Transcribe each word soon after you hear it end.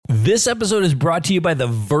This episode is brought to you by the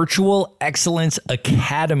Virtual Excellence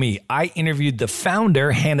Academy. I interviewed the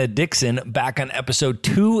founder, Hannah Dixon, back on episode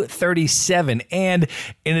 237. And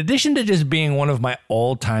in addition to just being one of my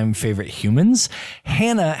all-time favorite humans,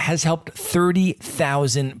 Hannah has helped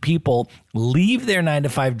 30,000 people leave their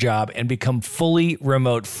 9-to-5 job and become fully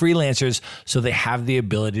remote freelancers so they have the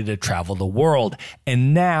ability to travel the world.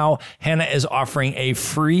 And now Hannah is offering a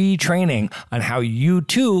free training on how you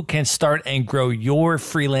too can start and grow your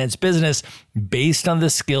freelance business based on the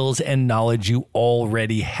skills and knowledge you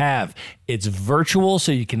already have. It's virtual,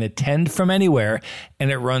 so you can attend from anywhere, and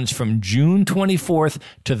it runs from June 24th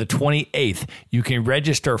to the 28th. You can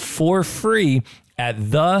register for free at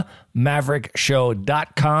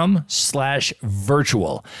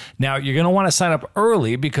themaverickshow.com/virtual. Now, you're going to want to sign up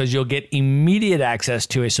early because you'll get immediate access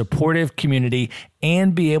to a supportive community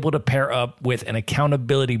and be able to pair up with an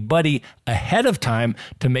accountability buddy ahead of time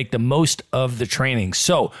to make the most of the training.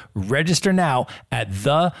 So register now at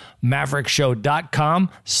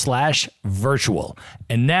themaverickshow.com/virtual.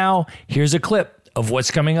 And now here's a clip of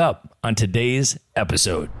what's coming up on today's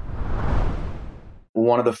episode.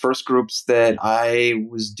 One of the first groups that I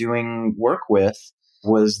was doing work with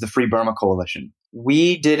was the Free Burma Coalition.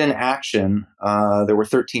 We did an action, there were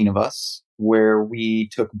 13 of us, where we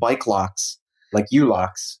took bike locks, like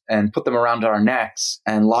U-locks, and put them around our necks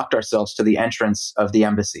and locked ourselves to the entrance of the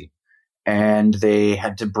embassy. And they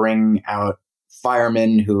had to bring out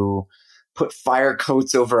firemen who put fire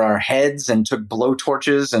coats over our heads and took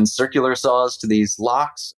blowtorches and circular saws to these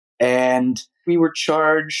locks. And we were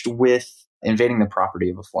charged with invading the property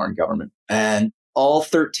of a foreign government. And all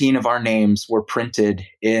 13 of our names were printed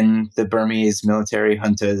in the Burmese military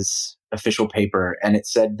junta's official paper. And it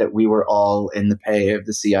said that we were all in the pay of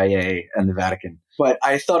the CIA and the Vatican. But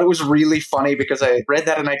I thought it was really funny because I read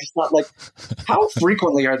that and I just thought, like, how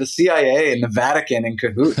frequently are the CIA and the Vatican in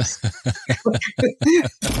cahoots?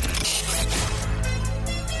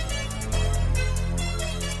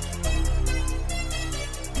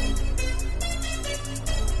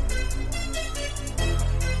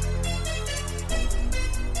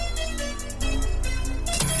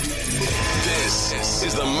 This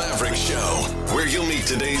is The Maverick Show, where you'll meet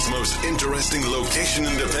today's most interesting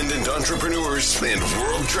location-independent entrepreneurs and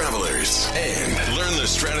world travelers, and learn the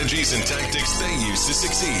strategies and tactics they use to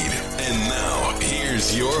succeed. And now,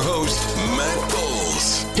 here's your host, Matt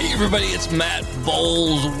Bowles. Hey everybody, it's Matt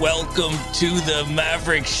Bowles. Welcome to The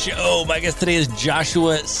Maverick Show. My guest today is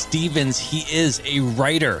Joshua Stevens. He is a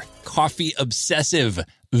writer, coffee obsessive,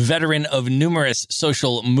 veteran of numerous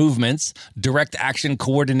social movements, direct action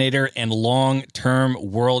coordinator, and long-term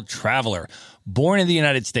world traveler. Born in the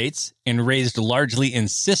United States and raised largely in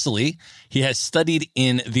Sicily, he has studied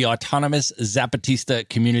in the autonomous Zapatista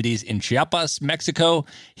communities in Chiapas, Mexico.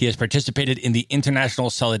 He has participated in the international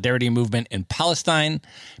solidarity movement in Palestine,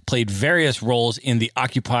 played various roles in the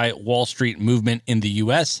Occupy Wall Street movement in the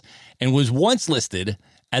U.S., and was once listed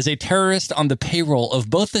as a terrorist on the payroll of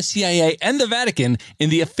both the CIA and the Vatican in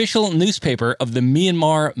the official newspaper of the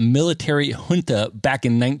Myanmar military junta back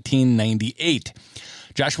in 1998.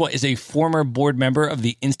 Joshua is a former board member of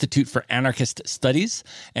the Institute for Anarchist Studies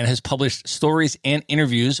and has published stories and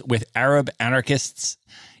interviews with Arab anarchists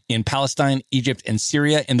in Palestine, Egypt, and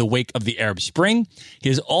Syria in the wake of the Arab Spring. He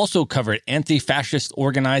has also covered anti-fascist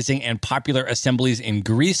organizing and popular assemblies in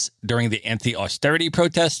Greece during the anti-austerity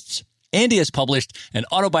protests. And he has published an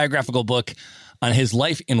autobiographical book on his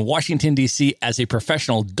life in Washington, D.C. as a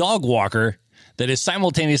professional dog walker that is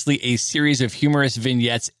simultaneously a series of humorous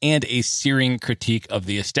vignettes and a searing critique of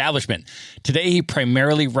the establishment. Today, he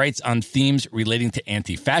primarily writes on themes relating to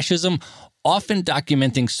anti-fascism, often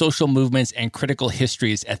documenting social movements and critical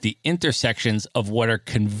histories at the intersections of what are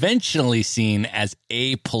conventionally seen as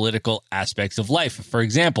apolitical aspects of life. For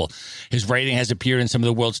example, his writing has appeared in some of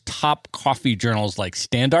the world's top coffee journals like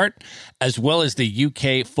Standard, as well as the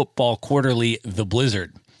UK football quarterly The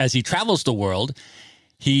Blizzard. As he travels the world,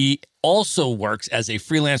 he also works as a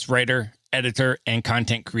freelance writer, editor, and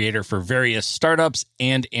content creator for various startups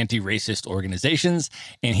and anti-racist organizations,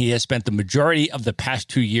 and he has spent the majority of the past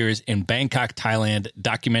 2 years in Bangkok, Thailand,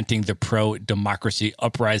 documenting the pro-democracy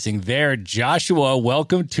uprising there. Joshua,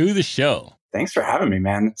 welcome to the show. Thanks for having me,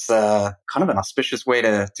 man. It's kind of an auspicious way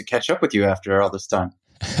to catch up with you after all this time.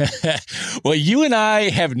 Well, you and I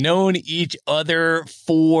have known each other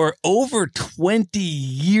for over 20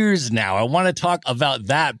 years now. I want to talk about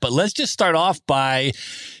that, but let's just start off by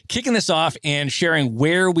kicking this off and sharing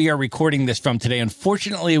where we are recording this from today.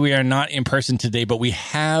 Unfortunately, we are not in person today, but we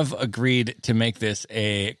have agreed to make this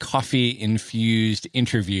a coffee-infused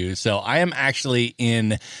interview. So I am actually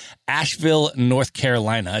in Asheville, North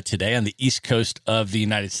Carolina today on the East Coast of the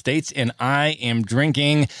United States, and I am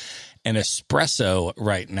drinking an espresso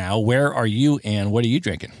right now. Where are you and what are you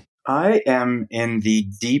drinking? I am in the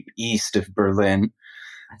deep east of Berlin.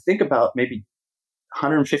 I think about maybe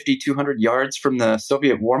 150, 200 yards from the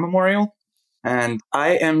Soviet War Memorial. And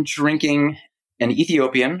I am drinking an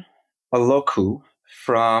Ethiopian, a Loku,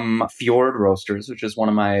 from Fjord Roasters, which is one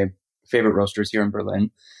of my favorite roasters here in Berlin.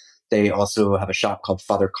 They also have a shop called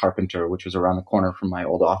Father Carpenter, which was around the corner from my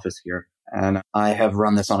old office here. And I have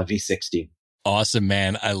run this on a V60. Awesome,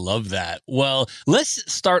 man. I love that. Well,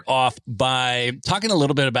 let's start off by talking a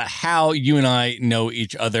little bit about how you and I know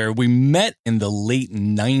each other. We met in the late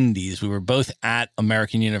 90s. We were both at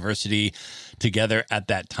American University together at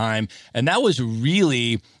that time. And that was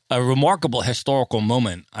really a remarkable historical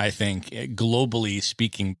moment, I think, globally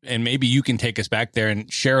speaking. And maybe you can take us back there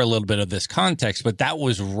and share a little bit of this context. But that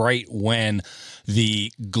was right when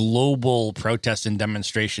the global protests and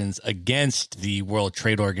demonstrations against the World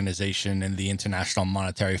Trade Organization and the International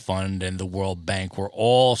Monetary Fund and the World Bank were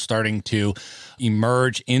all starting to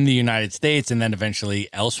emerge in the United States and then eventually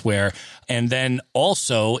elsewhere. And then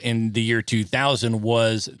also in the year 2000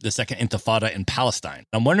 was the second Intifada in Palestine.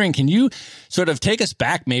 I'm wondering, can you sort of take us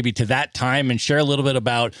back maybe to that time and share a little bit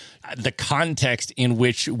about the context in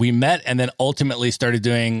which we met and then ultimately started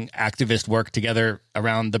doing activist work together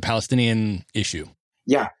around the Palestinian issue?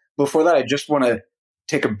 Yeah. Before that, I just want to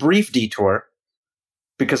take a brief detour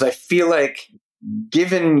because I feel like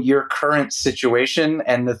given your current situation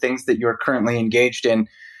and the things that you're currently engaged in,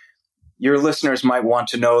 your listeners might want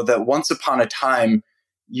to know that once upon a time,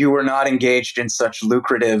 you were not engaged in such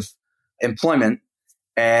lucrative employment.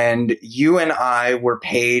 And you and I were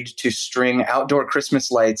paid to string outdoor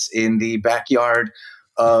Christmas lights in the backyard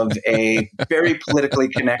of a very politically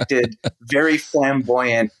connected, very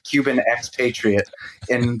flamboyant Cuban expatriate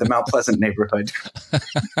in the Mount Pleasant neighborhood.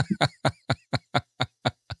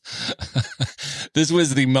 This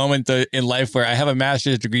was the moment in life where I have a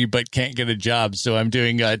master's degree but can't get a job. So I'm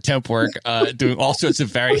doing temp work, doing all sorts of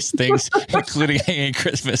various things, including hanging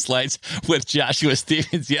Christmas lights with Joshua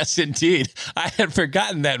Stevens. Yes, indeed. I had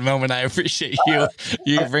forgotten that moment. I appreciate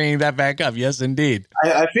you bringing that back up. Yes, indeed.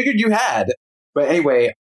 I figured you had. But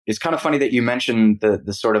anyway, it's kind of funny that you mentioned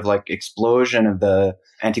the sort of like explosion of the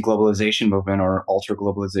anti-globalization movement or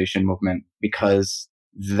ultra-globalization movement, because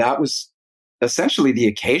that was essentially the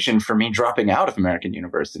occasion for me dropping out of American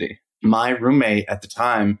University. My roommate at the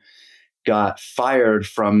time got fired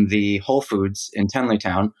from the Whole Foods in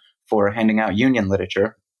Tenleytown for handing out union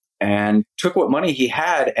literature and took what money he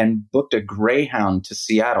had and booked a Greyhound to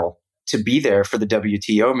Seattle to be there for the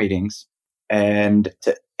WTO meetings. And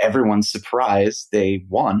to everyone's surprise, they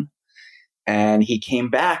won. And he came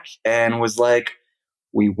back and was like,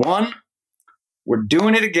 "We won. We're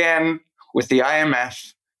doing it again with the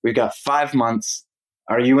IMF. We've got 5 months.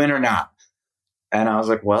 Are you in or not?" And I was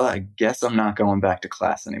like, well, I guess I'm not going back to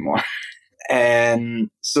class anymore. And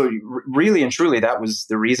so really and truly, that was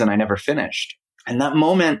the reason I never finished. And that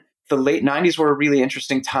moment, the late 90s were a really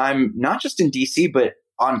interesting time, not just in DC, but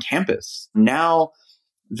on campus. Now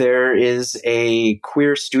there is a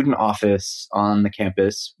queer student office on the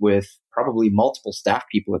campus with probably multiple staff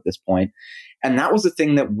people at this point. And that was a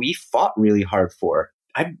thing that we fought really hard for.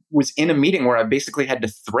 I was in a meeting where I basically had to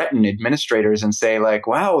threaten administrators and say, like,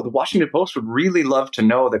 wow, the Washington Post would really love to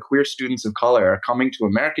know that queer students of color are coming to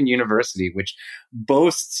American University, which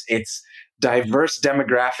boasts its diverse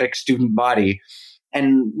demographic student body,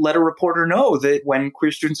 and let a reporter know that when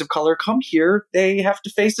queer students of color come here, they have to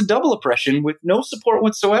face a double oppression with no support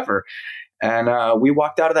whatsoever. And we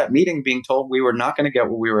walked out of that meeting being told we were not going to get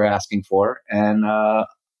what we were asking for. And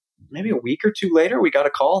maybe a week or two later, we got a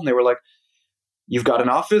call and they were like, "You've got an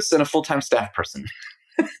office and a full-time staff person."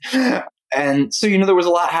 And so, there was a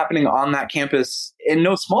lot happening on that campus in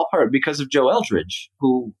no small part because of Joe Eldridge,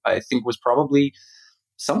 who I think was probably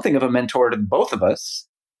something of a mentor to both of us,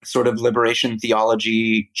 sort of liberation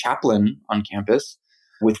theology chaplain on campus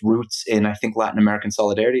with roots in, I think, Latin American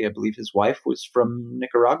solidarity. I believe his wife was from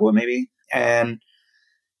Nicaragua, maybe. And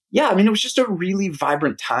yeah, it was just a really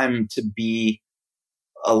vibrant time to be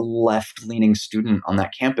a left-leaning student on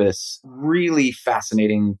that campus. Really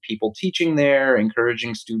fascinating people teaching there,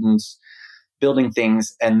 encouraging students, building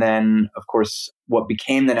things. And then, of course, what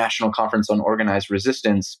became the National Conference on Organized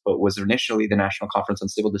Resistance, but was initially the National Conference on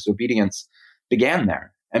Civil Disobedience, began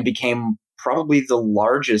there and became probably the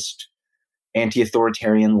largest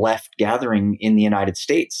anti-authoritarian left gathering in the United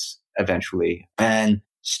States eventually. And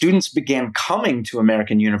students began coming to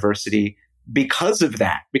American University because of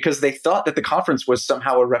that, because they thought that the conference was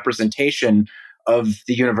somehow a representation of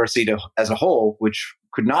the university as a whole, which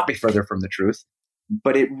could not be further from the truth.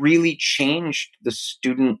 But it really changed the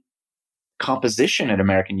student composition at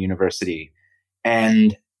American University.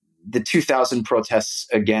 And the 2000 protests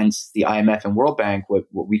against the IMF and World Bank, what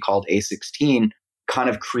we called A16, kind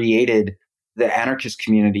of created the anarchist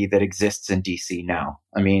community that exists in DC now.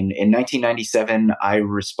 I mean, in 1997, I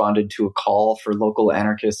responded to a call for local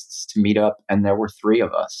anarchists to meet up, and there were 3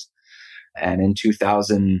 of us. And in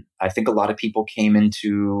 2000, I think a lot of people came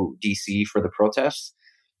into DC for the protests,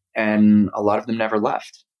 and a lot of them never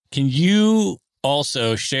left. Can you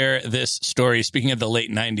also share this story, speaking of the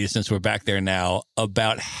late 90s, since we're back there now,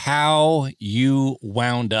 about how you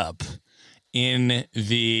wound up in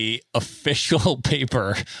the official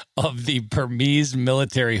paper of the Burmese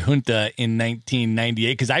military junta in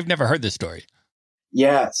 1998? Because I've never heard this story.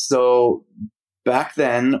 Yeah, so back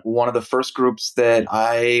then, one of the first groups that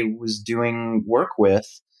I was doing work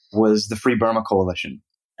with was the Free Burma Coalition.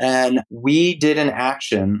 And we did an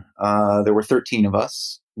action, there were 13 of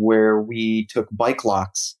us, where we took bike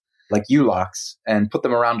locks, like U-locks, and put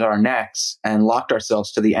them around our necks and locked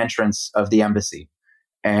ourselves to the entrance of the embassy.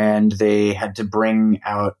 And they had to bring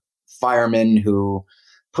out firemen who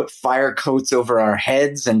put fire coats over our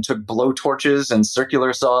heads and took blowtorches and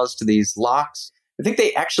circular saws to these locks. I think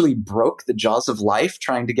they actually broke the jaws of life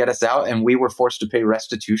trying to get us out, and we were forced to pay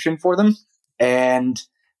restitution for them. And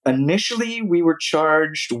initially, we were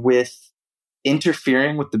charged with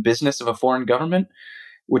interfering with the business of a foreign government,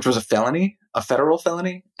 which was a felony, a federal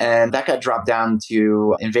felony. And that got dropped down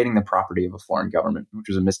to invading the property of a foreign government, which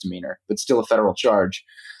was a misdemeanor, but still a federal charge.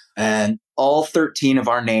 And all 13 of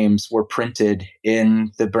our names were printed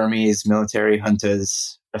in the Burmese military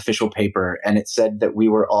junta's official paper. And it said that we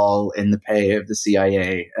were all in the pay of the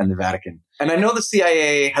CIA and the Vatican. And I know the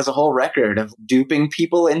CIA has a whole record of duping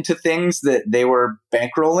people into things that they were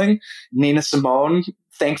bankrolling. Nina Simone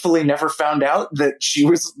thankfully never found out that she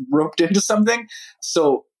was roped into something.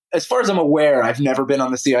 So as far as I'm aware, I've never been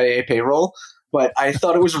on the CIA payroll. But I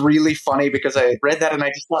thought it was really funny because I read that and I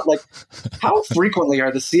just thought, like, how frequently are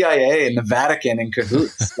the CIA and the Vatican in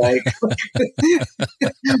cahoots? Like,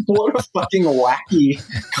 what a fucking wacky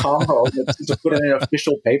combo to put in an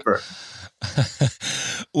official paper.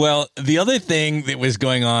 Well, the other thing that was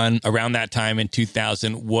going on around that time in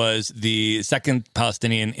 2000 was the Second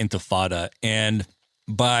Palestinian Intifada. And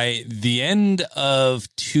by the end of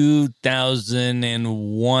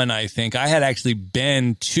 2001, I think, I had actually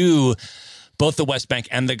been to both the West Bank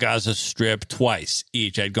and the Gaza Strip twice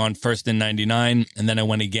each. I'd gone first in 99, and then I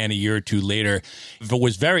went again a year or two later. I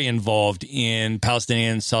was very involved in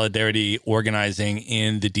Palestinian solidarity organizing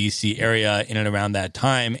in the D.C. area in and around that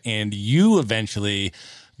time, and you eventually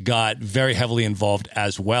got very heavily involved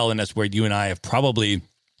as well, and that's where you and I have probably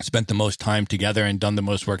spent the most time together and done the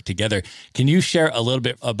most work together. Can you share a little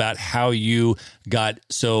bit about how you got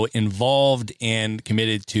so involved and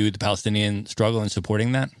committed to the Palestinian struggle and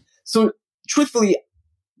supporting that? So, truthfully,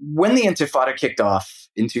 when the Intifada kicked off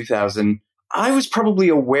in 2000, I was probably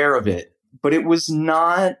aware of it, but it was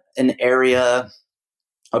not an area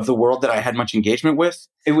of the world that I had much engagement with.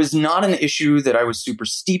 It was not an issue that I was super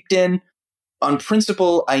steeped in. On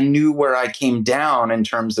principle, I knew where I came down in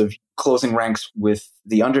terms of closing ranks with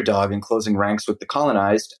the underdog and closing ranks with the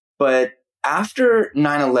colonized. But after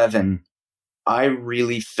 9/11, I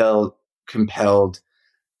really felt compelled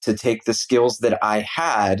to take the skills that I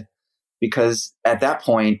had, because at that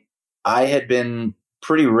point, I had been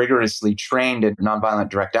pretty rigorously trained in nonviolent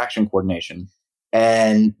direct action coordination,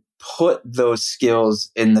 and put those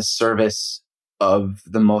skills in the service of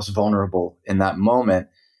the most vulnerable in that moment.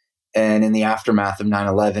 And in the aftermath of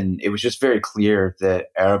 9/11, it was just very clear that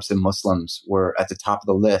Arabs and Muslims were at the top of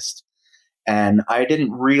the list. And I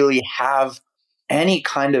didn't really have any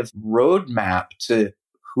kind of roadmap to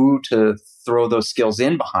who to throw those skills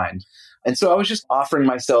in behind. And so I was just offering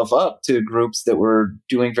myself up to groups that were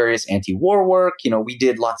doing various anti-war work. You know, we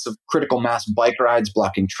did lots of critical mass bike rides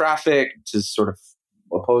blocking traffic to sort of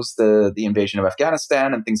oppose the invasion of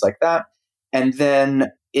Afghanistan and things like that. And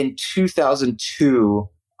then in 2002,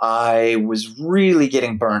 I was really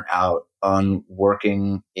getting burnt out on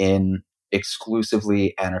working in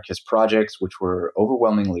exclusively anarchist projects, which were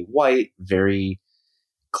overwhelmingly white, very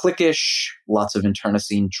cliquish, lots of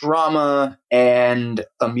internecine drama. And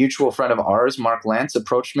a mutual friend of ours, Mark Lance,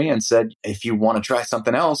 approached me and said, if you want to try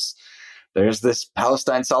something else, there's this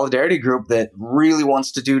Palestine Solidarity group that really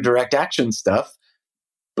wants to do direct action stuff,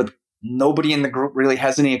 but nobody in the group really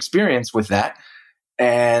has any experience with that.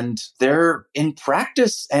 And they're in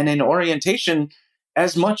practice and in orientation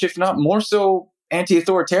as much, if not more so,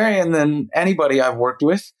 anti-authoritarian than anybody I've worked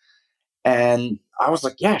with. And I was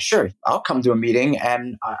like, yeah, sure, I'll come to a meeting.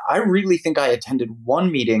 And I really think I attended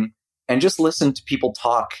one meeting and just listened to people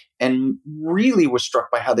talk and really was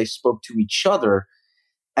struck by how they spoke to each other.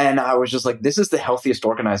 And I was just like, this is the healthiest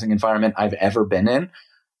organizing environment I've ever been in.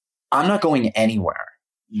 I'm not going anywhere.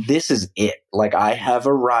 This is it. Like, I have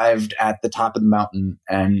arrived at the top of the mountain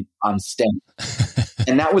and I'm staying.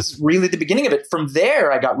 And that was really the beginning of it. From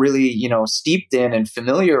there, I got really, steeped in and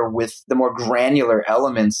familiar with the more granular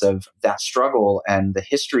elements of that struggle and the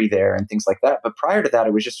history there and things like that. But prior to that,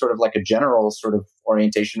 it was just sort of like a general sort of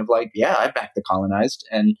orientation of like, yeah, I back the colonized.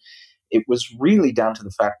 And it was really down to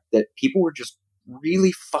the fact that people were just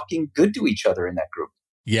really fucking good to each other in that group.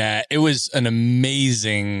 Yeah, it was an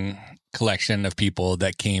amazing collection of people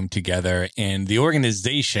that came together. And the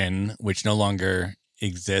organization, which no longer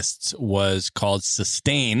exists, was called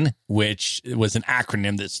SUSTAIN, which was an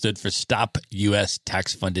acronym that stood for Stop U.S.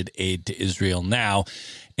 Tax-Funded Aid to Israel Now.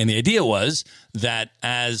 And the idea was that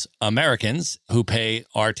as Americans who pay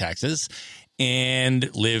our taxes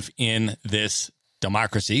and live in this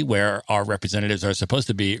democracy where our representatives are supposed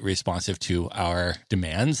to be responsive to our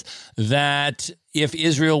demands, that if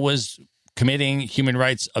Israel was committing human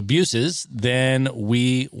rights abuses, then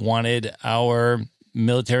we wanted our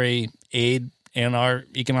military aid and our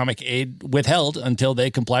economic aid withheld until they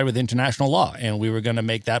complied with international law. And we were going to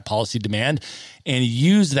make that policy demand and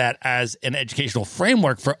use that as an educational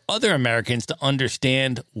framework for other Americans to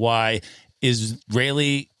understand why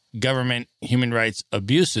Israeli government human rights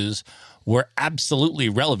abuses were absolutely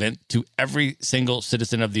relevant to every single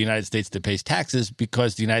citizen of the United States that pays taxes,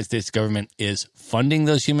 because the United States government is funding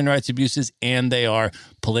those human rights abuses and they are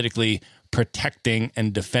politically protecting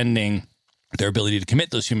and defending their ability to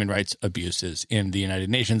commit those human rights abuses in the United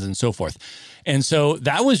Nations and so forth. And so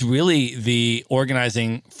that was really the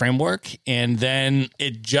organizing framework. And then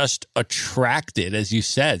it just attracted, as you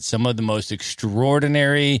said, some of the most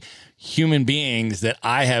extraordinary human beings that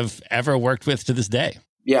I have ever worked with to this day.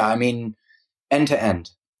 Yeah, I mean, end to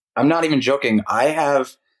end. I'm not even joking. I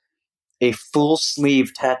have a full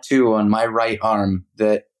sleeve tattoo on my right arm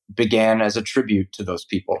that began as a tribute to those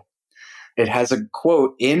people. It has a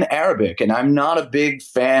quote in Arabic, and I'm not a big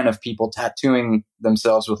fan of people tattooing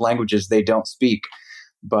themselves with languages they don't speak,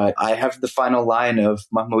 but I have the final line of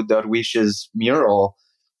Mahmoud Darwish's mural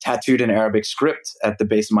tattooed in Arabic script at the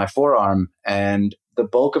base of my forearm, and the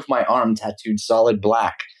bulk of my arm tattooed solid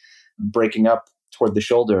black, breaking up toward the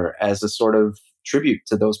shoulder as a sort of tribute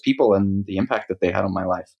to those people and the impact that they had on my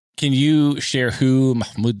life. Can you share who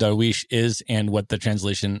Mahmoud Darwish is and what the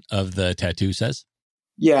translation of the tattoo says?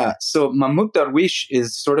 Yeah, so Mahmoud Darwish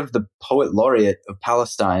is sort of the poet laureate of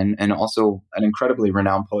Palestine and also an incredibly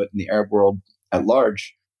renowned poet in the Arab world at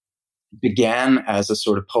large. Began as a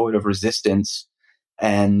sort of poet of resistance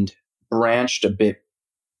and branched a bit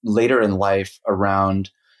later in life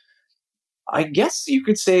around, I guess you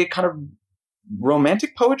could say, kind of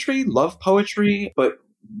romantic poetry, love poetry, but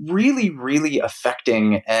really, really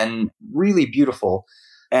affecting and really beautiful.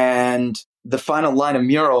 And the final line of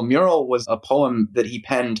Mural was a poem that he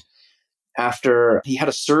penned after he had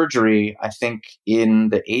a surgery, I think in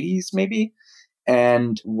the 80s maybe.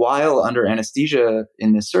 And while under anesthesia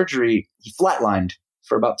in this surgery, he flatlined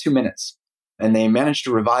for about 2 minutes and they managed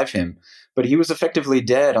to revive him. But he was effectively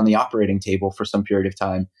dead on the operating table for some period of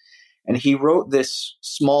time. And he wrote this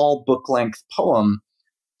small book-length poem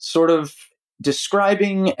sort of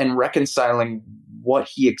describing and reconciling what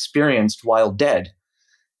he experienced while dead.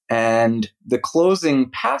 And the closing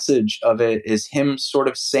passage of it is him sort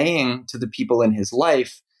of saying to the people in his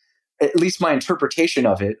life, at least my interpretation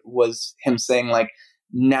of it was him saying, like,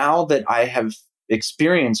 now that I have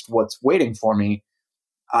experienced what's waiting for me,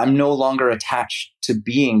 I'm no longer attached to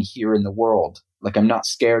being here in the world. Like, I'm not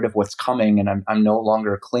scared of what's coming, and I'm no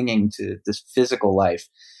longer clinging to this physical life.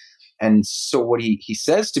 And so what he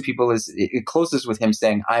says to people is, it closes with him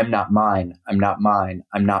saying, I am not mine, I'm not mine,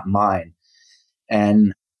 I'm not mine.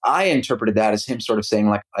 And I interpreted that as him sort of saying,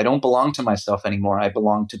 like, I don't belong to myself anymore. I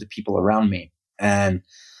belong to the people around me. And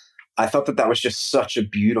I thought that was just such a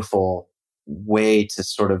beautiful way to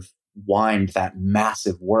sort of wind that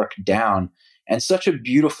massive work down, and such a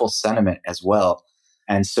beautiful sentiment as well.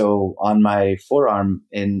 And so on my forearm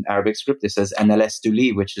in Arabic script, it says, Ana lestu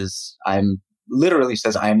li, which is, I'm literally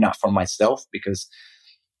says, I am not for myself, because,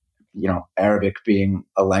 Arabic being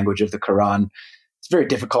a language of the Quran, it's very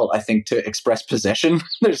difficult, I think, to express possession.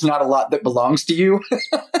 There's not a lot that belongs to you.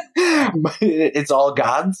 It's all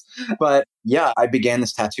God's. But yeah, I began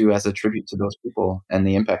this tattoo as a tribute to those people and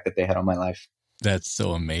the impact that they had on my life. That's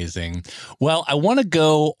so amazing. Well, I want to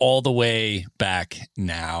go all the way back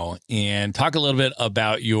now and talk a little bit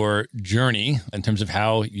about your journey in terms of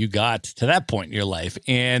how you got to that point in your life.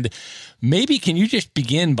 And maybe can you just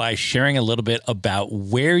begin by sharing a little bit about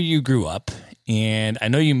where you grew up? And I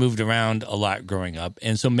know you moved around a lot growing up.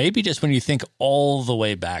 And so maybe just when you think all the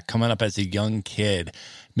way back, coming up as a young kid,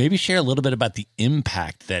 maybe share a little bit about the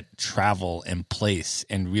impact that travel and place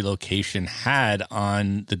and relocation had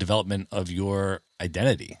on the development of your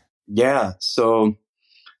identity. Yeah. So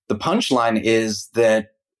the punchline is that,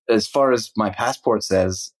 as far as my passport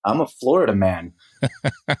says, I'm a Florida man.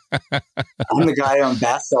 I'm the guy on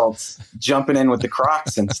bath salts jumping in with the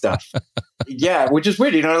Crocs and stuff. Yeah, which is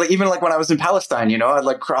weird. Even like when I was in Palestine, I'd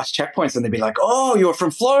like cross checkpoints and they'd be like, oh, you're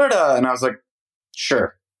from Florida. And I was like,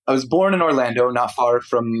 sure. I was born in Orlando, not far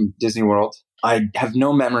from Disney World. I have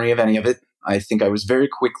no memory of any of it. I think I was very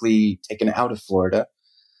quickly taken out of Florida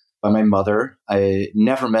by my mother. I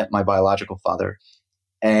never met my biological father.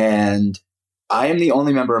 And I am the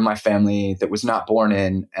only member of my family that was not born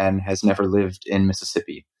in and has never lived in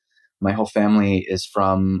Mississippi. My whole family is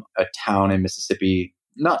from a town in Mississippi,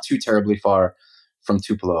 not too terribly far from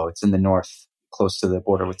Tupelo. It's in the north, close to the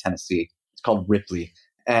border with Tennessee. It's called Ripley.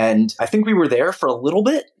 And I think we were there for a little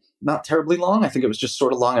bit, not terribly long. I think it was just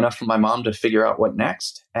sort of long enough for my mom to figure out what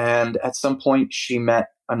next. And at some point, she met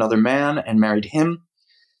another man and married him.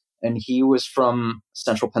 And he was from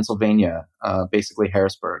central Pennsylvania, basically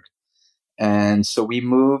Harrisburg. And so we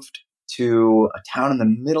moved to a town in the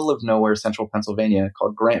middle of nowhere, central Pennsylvania,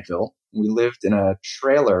 called Grantville. We lived in a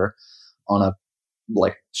trailer on a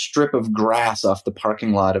strip of grass off the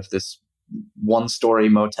parking lot of this one-story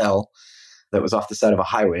motel that was off the side of a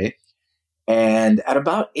highway. And at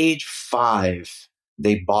about age 5,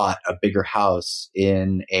 they bought a bigger house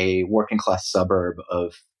in a working-class suburb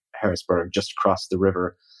of Harrisburg, just across the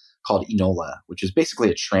river, called Enola, which is basically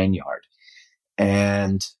a train yard.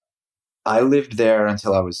 And I lived there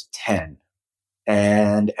until I was 10.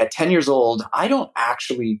 And at 10 years old, I don't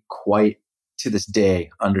actually quite to this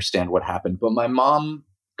day understand what happened, but my mom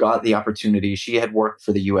got the opportunity. She had worked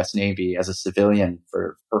for the U.S. Navy as a civilian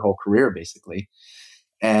for her whole career, basically.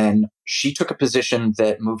 And she took a position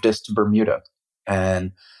that moved us to Bermuda.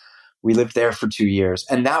 And we lived there for 2 years.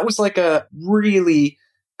 And that was like a really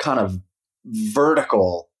kind of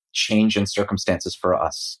vertical change in circumstances for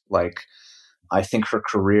us. Like, I think her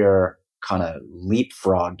career kind of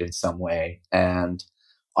leapfrogged in some way, and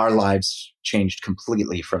our lives changed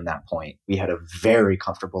completely from that point. We had a very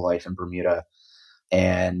comfortable life in Bermuda,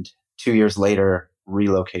 and 2 years later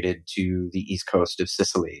relocated to the east coast of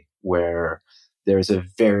Sicily, where there's a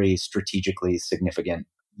very strategically significant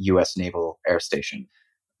U.S. naval air station.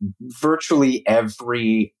 Virtually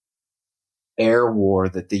every air war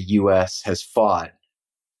that the U.S. has fought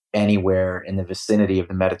anywhere in the vicinity of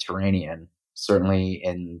the Mediterranean, certainly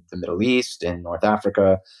in the Middle East, in North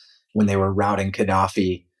Africa, when they were routing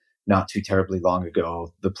Gaddafi not too terribly long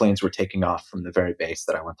ago, the planes were taking off from the very base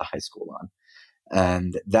that I went to high school on.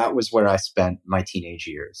 And that was where I spent my teenage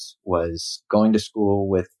years, was going to school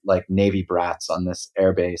with like Navy brats on this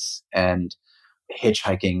airbase and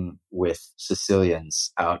hitchhiking with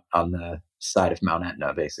Sicilians out on the side of Mount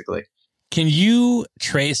Etna, basically. Can you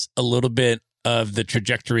trace a little bit of the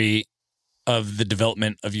trajectory of the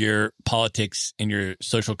development of your politics and your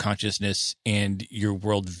social consciousness and your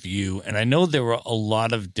worldview? And I know there were a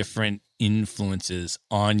lot of different influences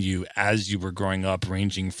on you as you were growing up,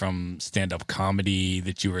 ranging from stand-up comedy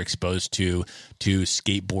that you were exposed to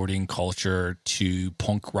skateboarding culture, to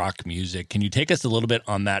punk rock music. Can you take us a little bit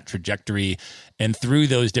on that trajectory and through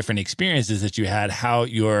those different experiences that you had, how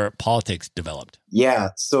your politics developed? Yeah.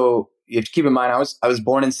 So you have to keep in mind, I was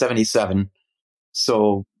born in 1977.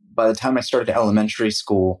 So by the time I started elementary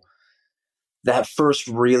school, that first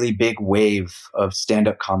really big wave of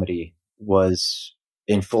stand-up comedy was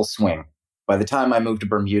in full swing. By the time I moved to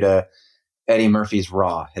Bermuda, Eddie Murphy's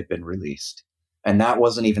Raw had been released. And that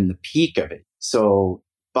wasn't even the peak of it. So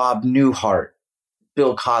Bob Newhart,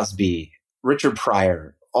 Bill Cosby, Richard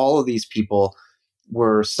Pryor, all of these people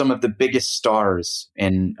were some of the biggest stars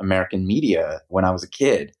in American media when I was a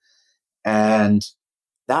kid. And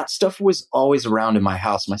that stuff was always around in my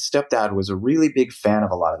house. My stepdad was a really big fan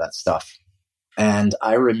of a lot of that stuff. And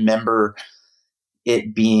I remember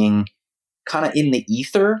it being kind of in the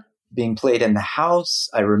ether, being played in the house.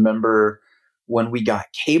 I remember when we got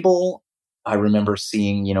cable, I remember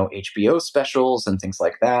seeing, HBO specials and things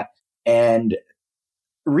like that. And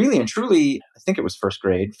really and truly, I think it was first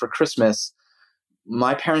grade, for Christmas,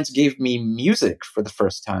 my parents gave me music for the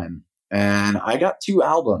first time. And I got 2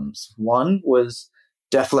 albums. One was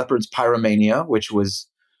Def Leppard's Pyromania, which was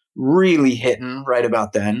really hitting right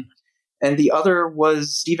about then. And the other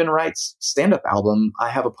was Stephen Wright's stand-up album, I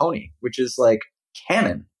Have a Pony, which is like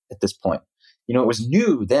canon at this point. It was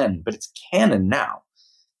new then, but it's canon now.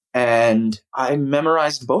 And I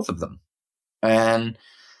memorized both of them. And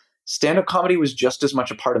stand-up comedy was just as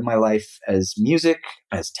much a part of my life as music,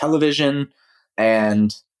 as television.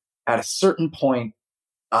 And at a certain point,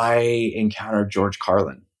 I encountered George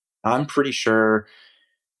Carlin. I'm pretty sure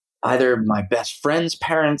either my best friend's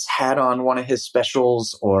parents had on one of his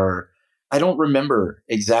specials, or I don't remember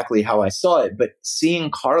exactly how I saw it, but seeing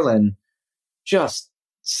Carlin just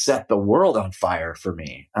set the world on fire for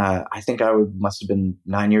me. I think I must have been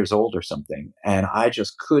 9 years old or something. And I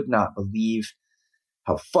just could not believe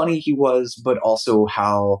how funny he was, but also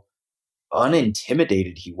how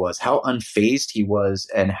unintimidated he was, how unfazed he was,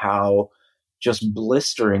 and how just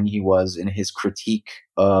blistering he was in his critique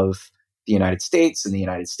of the United States and the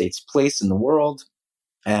United States' place in the world.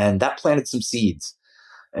 And that planted some seeds.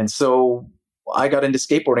 And so I got into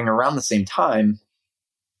skateboarding around the same time.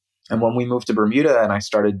 And when we moved to Bermuda and I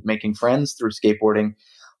started making friends through skateboarding,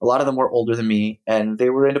 a lot of them were older than me and they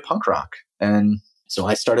were into punk rock. And so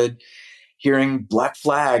I started hearing Black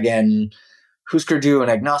Flag and Husker Du and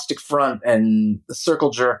Agnostic Front and the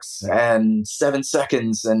Circle Jerks and 7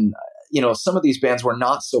 Seconds. And, some of these bands were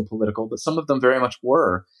not so political, but some of them very much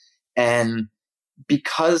were. And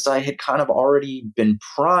because I had kind of already been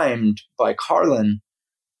primed by Carlin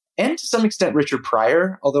and to some extent Richard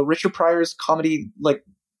Pryor, although Richard Pryor's comedy,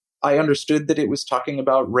 I understood that it was talking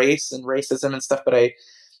about race and racism and stuff, but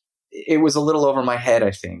it was a little over my head,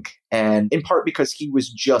 I think. And in part because he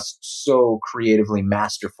was just so creatively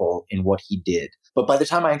masterful in what he did. But by the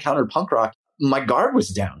time I encountered punk rock, my guard was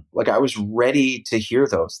down. I was ready to hear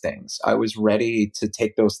those things. I was ready to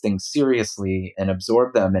take those things seriously and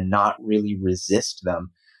absorb them and not really resist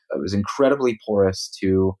them. I was incredibly porous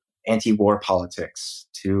to anti-war politics,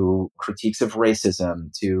 to critiques of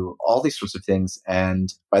racism, to all these sorts of things.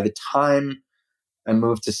 And by the time I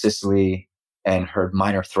moved to Sicily and heard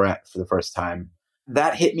Minor Threat for the first time,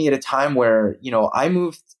 that hit me at a time where, I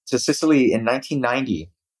moved to Sicily in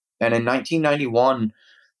 1990. And in 1991,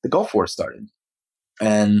 the Gulf War started.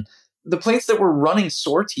 And the planes that were running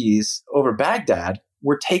sorties over Baghdad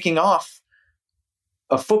were taking off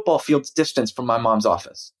a football field's distance from my mom's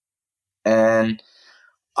office. And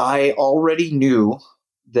I already knew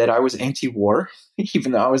that I was anti-war,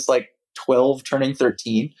 even though I was 12 turning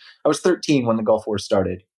 13. I was 13 when the Gulf War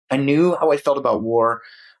started. I knew how I felt about war.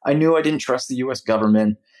 I knew I didn't trust the US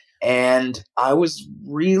government. And I was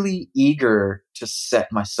really eager to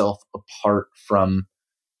set myself apart from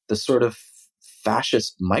the sort of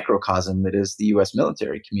fascist microcosm that is the US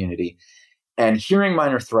military community. And hearing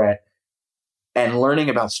Minor Threat and learning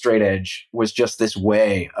about straight edge was just this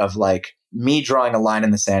way of me drawing a line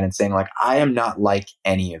in the sand and saying I am not like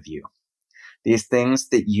any of you. These things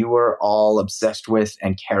that you are all obsessed with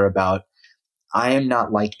and care about, I am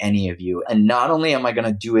not like any of you. And not only am I going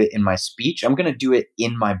to do it in my speech, I'm going to do it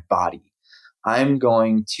in my body. I'm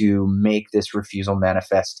going to make this refusal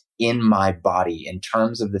manifest in my body in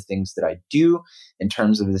terms of the things that I do, in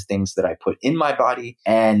terms of the things that I put in my body.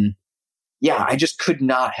 And yeah, I just could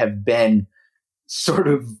not have been sort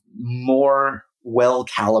of more well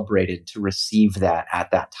calibrated to receive that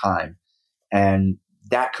at that time. And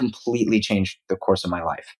that completely changed the course of my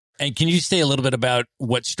life. And can you say a little bit about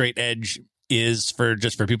what straight edge is for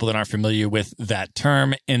people that aren't familiar with that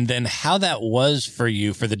term, and then how that was for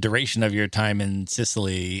you for the duration of your time in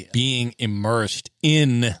Sicily, being immersed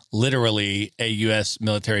in literally a U.S.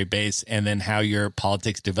 military base, and then how your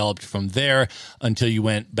politics developed from there until you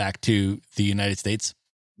went back to the United States?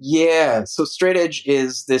 Yeah. So straight edge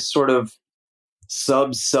is this sort of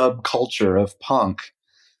sub-culture of punk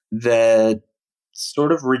that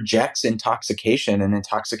sort of rejects intoxication and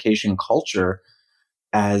intoxication culture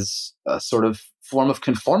as a sort of form of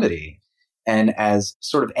conformity and as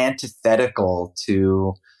sort of antithetical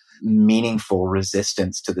to meaningful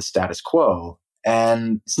resistance to the status quo.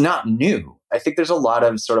 And it's not new. I think there's a lot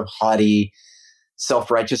of sort of haughty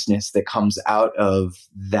self-righteousness that comes out of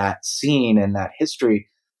that scene and that history,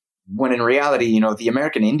 when in reality, the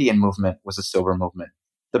American Indian movement was a sober movement.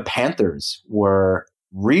 The Panthers were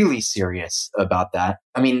really serious about that.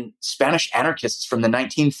 I mean, Spanish anarchists from the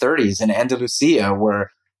 1930s in Andalusia were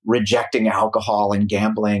rejecting alcohol and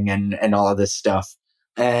gambling and all of this stuff.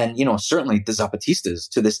 And, certainly the Zapatistas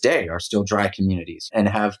to this day are still dry communities and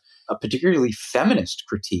have a particularly feminist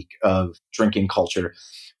critique of drinking culture,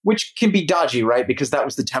 which can be dodgy, right? Because that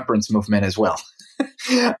was the temperance movement as well,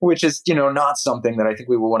 which is, not something that I think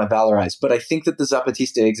we will want to valorize. But I think that the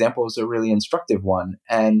Zapatista example is a really instructive one.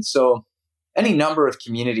 And so any number of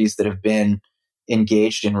communities that have been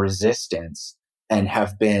engaged in resistance and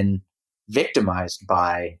have been victimized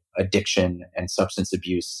by addiction and substance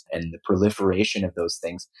abuse and the proliferation of those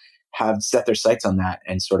things have set their sights on that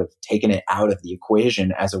and sort of taken it out of the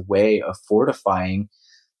equation as a way of fortifying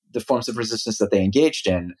the forms of resistance that they engaged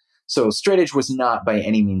in. So straight edge was not by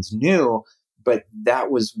any means new, but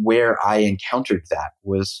that was where I encountered that,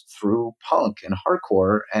 was through punk and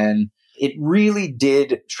hardcore. And it really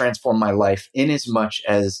did transform my life in as much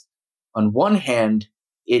as, on one hand,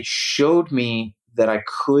 it showed me that I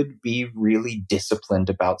could be really disciplined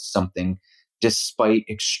about something despite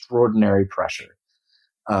extraordinary pressure.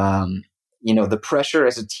 The pressure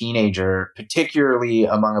as a teenager, particularly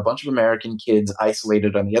among a bunch of American kids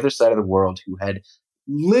isolated on the other side of the world who had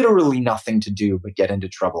literally nothing to do but get into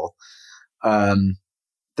trouble.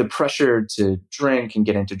 The pressure to drink and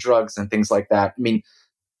get into drugs and things like that. I mean,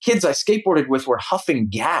 kids I skateboarded with were huffing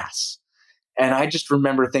gas. And I just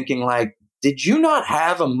remember thinking, like, did you not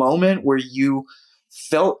have a moment where you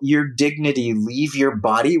felt your dignity leave your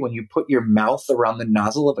body when you put your mouth around the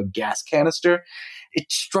nozzle of a gas canister?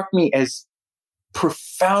 It struck me as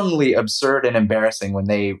profoundly absurd and embarrassing when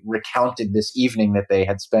they recounted this evening that they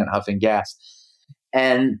had spent huffing gas.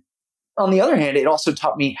 And on the other hand, it also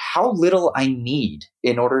taught me how little I need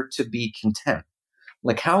in order to be content.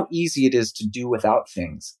 Like how easy it is to do without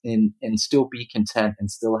things and still be content and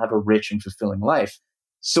still have a rich and fulfilling life.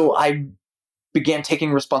 So I began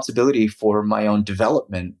taking responsibility for my own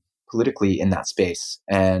development politically in that space.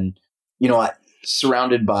 And,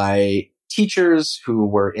 surrounded by teachers who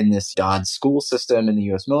were in this DOD school system in the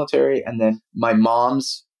U.S. military, and then my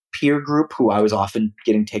mom's peer group, who I was often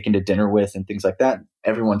getting taken to dinner with and things like that.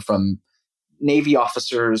 Everyone from Navy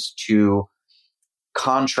officers to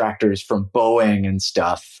contractors from Boeing and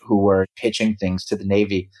stuff who were pitching things to the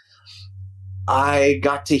Navy. I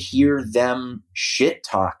got to hear them shit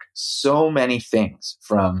talk so many things,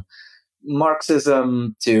 from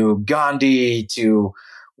Marxism to Gandhi to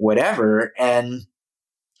whatever. And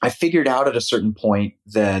I figured out at a certain point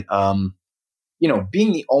that,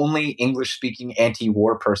 being the only English-speaking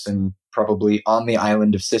anti-war person probably on the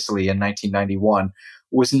island of Sicily in 1991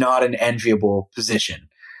 was not an enviable position.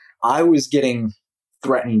 I was getting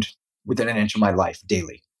threatened within an inch of my life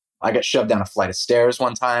daily. I got shoved down a flight of stairs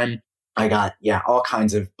one time. I got, all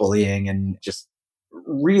kinds of bullying and just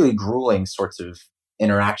really grueling sorts of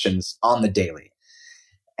interactions on the daily.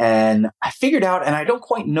 And I figured out, and I don't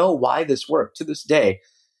quite know why this worked to this day,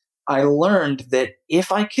 I learned that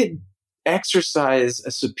if I could exercise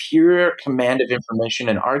a superior command of information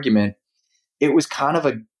and argument, it was kind of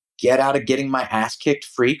a get out of getting my ass kicked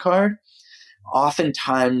free card.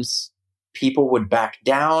 Oftentimes people would back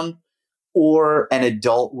down or an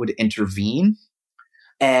adult would intervene.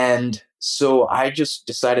 And so I just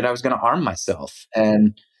decided I was going to arm myself.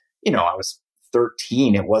 And, I was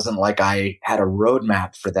 13. It wasn't like I had a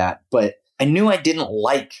roadmap for that, but I knew I didn't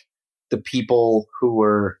like the people who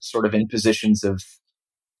were sort of in positions of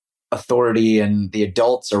authority and the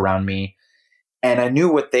adults around me. And I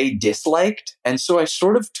knew what they disliked. And so I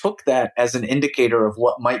sort of took that as an indicator of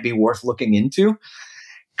what might be worth looking into.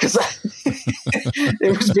 Because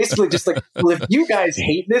it was basically just like, well, if you guys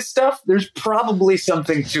hate this stuff, there's probably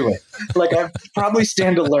something to it. Like I probably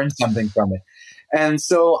stand to learn something from it. And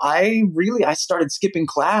so I started skipping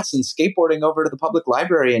class and skateboarding over to the public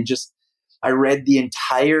library, and I read the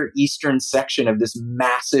entire Eastern section of this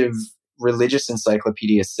massive religious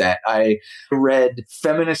encyclopedia set. I read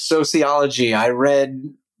feminist sociology. I read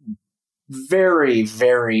very,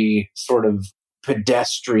 very sort of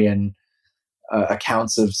pedestrian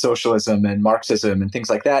accounts of socialism and Marxism and things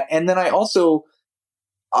like that. And then I also,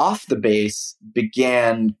 off the base,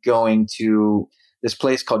 began going to this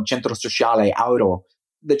place called Centro Sociale Auro.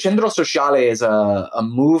 The Centro Sociale is a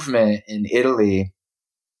movement in Italy.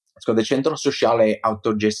 It's called the Centro Sociale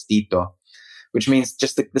Autogestito, which means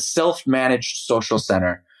just the self-managed social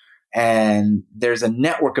center. And there's a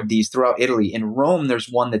network of these throughout Italy. In Rome, there's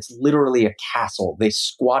one that's literally a castle. They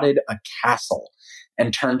squatted a castle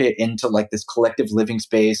and turned it into like this collective living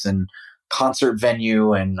space and concert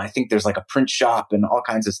venue. And I think there's like a print shop and all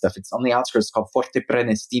kinds of stuff. It's on the outskirts, called Forte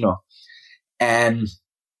Prenestino. And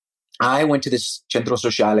I went to this Centro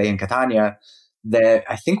Sociale in Catania that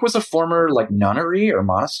I think was a former like nunnery or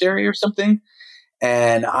monastery or something.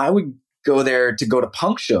 And I would go there to go to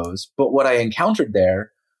punk shows. But what I encountered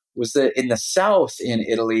there was that in the South in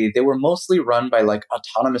Italy, they were mostly run by like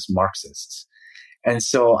autonomous Marxists. And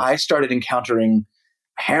so I started encountering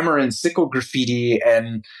hammer and sickle graffiti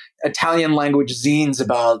and Italian language zines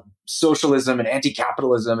about socialism and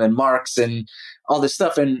anti-capitalism and Marx and all this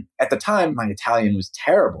stuff. And at the time, my Italian was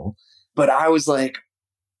terrible, but I was like,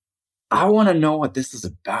 I want to know what this is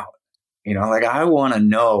about. You know, like I want to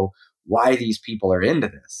know why these people are into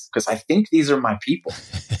this, because I think these are my people.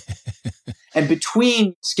 And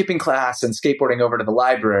between skipping class and skateboarding over to the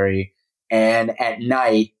library and at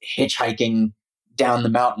night hitchhiking down the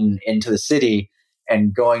mountain into the city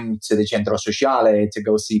and going to the Centro Sociale to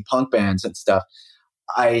go see punk bands and stuff,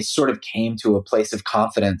 I sort of came to a place of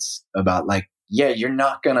confidence about like, yeah, you're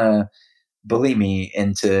not going to bully me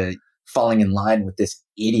into falling in line with this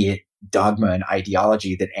idiot dogma and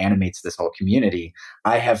ideology that animates this whole community.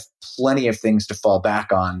 I have plenty of things to fall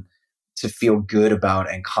back on to feel good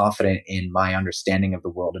about and confident in my understanding of the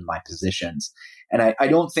world and my positions. And I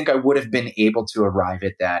don't think I would have been able to arrive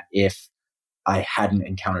at that if I hadn't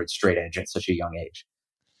encountered straight edge at such a young age.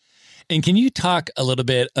 And can you talk a little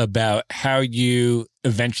bit about how you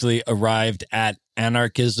eventually arrived at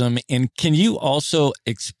anarchism? And can you also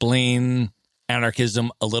explain anarchism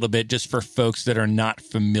a little bit just for folks that are not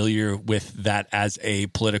familiar with that as a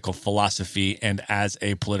political philosophy and as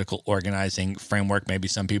a political organizing framework? Maybe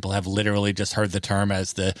some people have literally just heard the term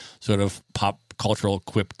as the sort of pop cultural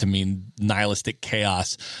quip to mean nihilistic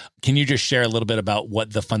chaos. Can you just share a little bit about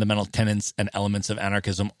what the fundamental tenets and elements of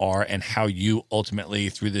anarchism are and how you ultimately,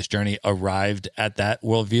 through this journey, arrived at that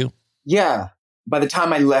worldview? Yeah. By the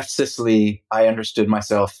time I left Sicily, I understood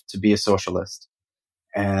myself to be a socialist.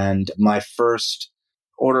 And my first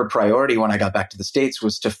order priority when I got back to the States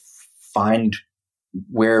was to find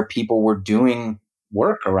where people were doing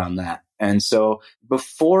work around that. And so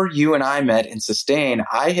before you and I met in Sustain,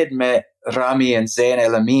 I had met Rami and Zayn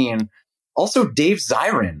El-Amin, also Dave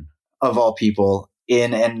Zirin, of all people,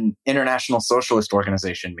 in an international socialist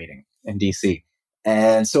organization meeting in DC.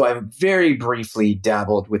 And so I very briefly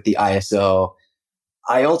dabbled with the ISO.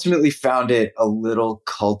 I ultimately found it a little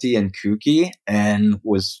culty and kooky and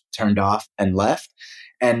was turned off and left.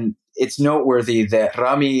 And it's noteworthy that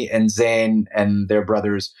Rami and Zayn and their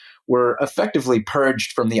brothers were effectively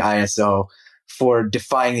purged from the ISO for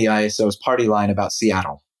defying the ISO's party line about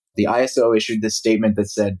Seattle. The ISO issued this statement that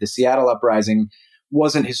said the Seattle uprising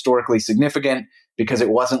wasn't historically significant because it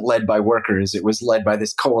wasn't led by workers. It was led by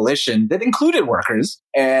this coalition that included workers.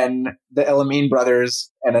 And the El-Amin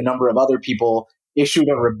brothers and a number of other people issued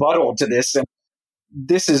a rebuttal to this. And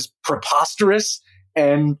this is preposterous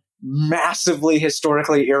and massively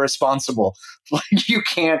historically irresponsible. Like, you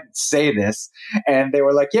can't say this. And they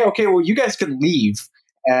were like, yeah, okay, well, you guys can leave.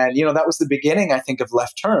 And, you know, that was the beginning, I think, of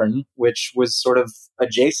Left Turn, which was sort of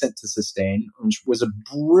adjacent to Sustain, which was a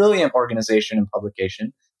brilliant organization and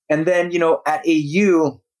publication. And then, you know, at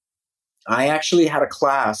AU, I actually had a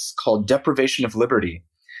class called Deprivation of Liberty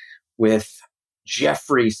with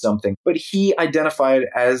Jeffrey something, but he identified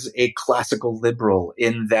as a classical liberal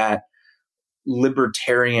in that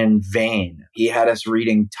libertarian vein. He had us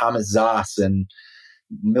reading Thomas Zass and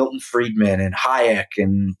Milton Friedman and Hayek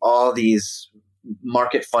and all these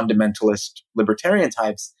market fundamentalist libertarian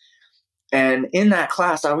types. And in that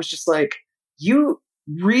class, I was just like, you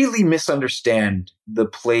really misunderstand the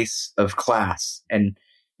place of class. And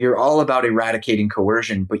you're all about eradicating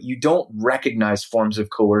coercion, but you don't recognize forms of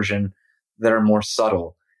coercion that are more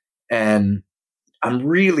subtle. And I'm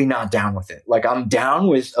really not down with it. Like, I'm down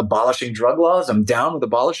with abolishing drug laws. I'm down with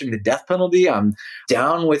abolishing the death penalty. I'm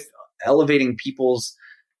down with elevating people's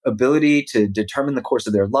ability to determine the course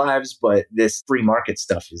of their lives. But this free market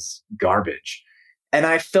stuff is garbage. And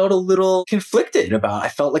I felt a little conflicted I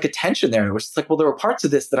felt like a tension there. It was like, well, there were parts of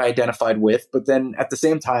this that I identified with, but then at the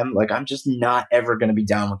same time, like, I'm just not ever going to be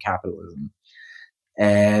down with capitalism.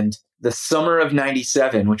 And the summer of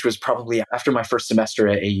 97, which was probably after my first semester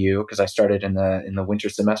at AU, because I started in the winter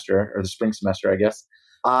semester or the spring semester, I guess,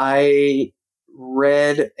 I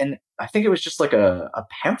read, and I think it was just like a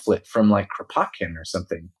pamphlet from like Kropotkin or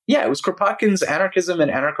something. Yeah, it was Kropotkin's Anarchism and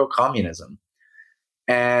Anarcho-Communism.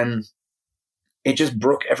 And it just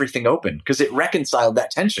broke everything open because it reconciled that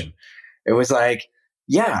tension. It was like,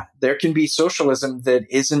 yeah, there can be socialism that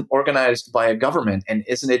isn't organized by a government and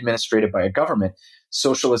isn't administrated by a government.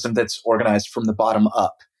 Socialism that's organized from the bottom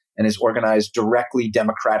up and is organized directly,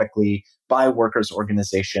 democratically by workers'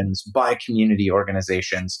 organizations, by community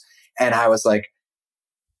organizations. And I was like,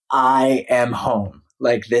 I am home.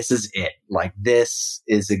 Like, this is it. Like, this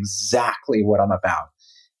is exactly what I'm about.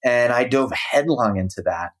 And I dove headlong into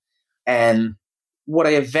that. And what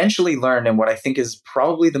I eventually learned, and what I think is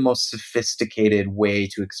probably the most sophisticated way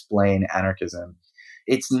to explain anarchism,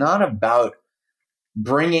 it's not about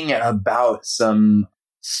bringing about some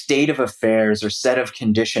state of affairs or set of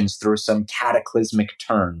conditions through some cataclysmic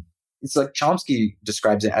turn. It's like Chomsky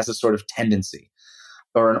describes it as a sort of tendency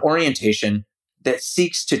or an orientation that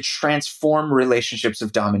seeks to transform relationships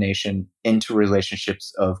of domination into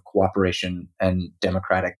relationships of cooperation and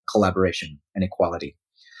democratic collaboration and equality.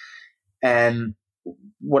 And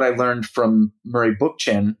what I learned from Murray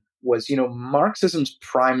Bookchin was, Marxism's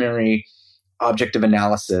primary object of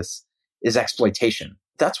analysis is exploitation.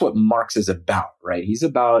 That's what Marx is about, right? He's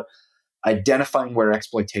about identifying where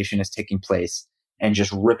exploitation is taking place and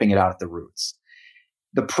just ripping it out at the roots.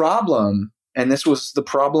 The problem, and this was the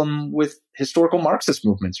problem with historical Marxist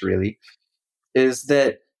movements really, is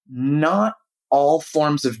that not all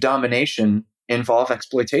forms of domination involve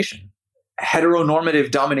exploitation. Heteronormative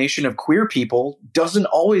domination of queer people doesn't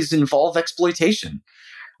always involve exploitation.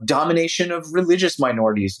 Domination of religious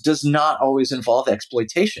minorities does not always involve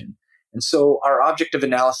exploitation. And so our object of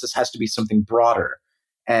analysis has to be something broader.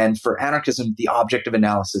 And for anarchism, the object of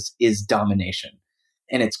analysis is domination.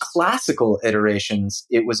 In its classical iterations,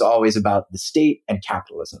 it was always about the state and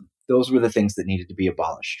capitalism. Those were the things that needed to be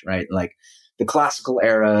abolished, right? Like the classical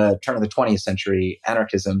era, turn of the 20th century,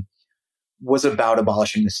 anarchism was about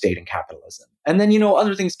abolishing the state and capitalism. And then,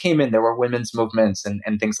 other things came in. There were women's movements and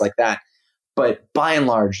things like that. But by and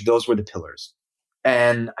large, those were the pillars.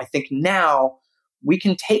 And I think now we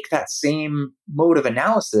can take that same mode of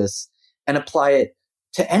analysis and apply it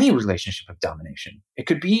to any relationship of domination. It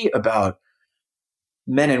could be about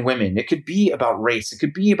men and women. It could be about race. It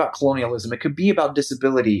could be about colonialism. It could be about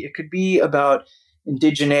disability. It could be about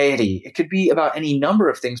indigeneity. It could be about any number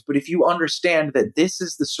of things. But if you understand that this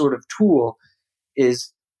is the sort of tool,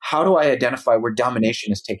 is how do I identify where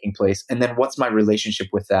domination is taking place? And then what's my relationship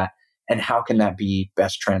with that? And how can that be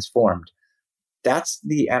best transformed? That's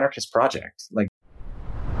the anarchist project.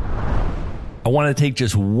 I want to take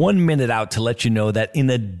just 1 minute out to let you know that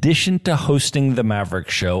in addition to hosting the Maverick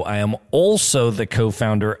Show, I am also the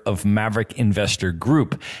co-founder of Maverick Investor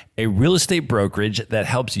Group, a real estate brokerage that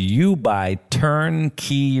helps you buy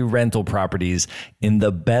turnkey rental properties in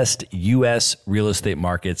the best U.S. real estate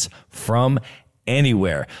markets from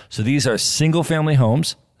anywhere. So these are single-family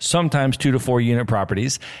homes, sometimes 2 to 4 unit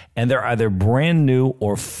properties, and they're either brand new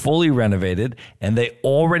or fully renovated, and they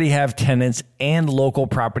already have tenants and local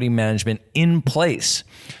property management in place.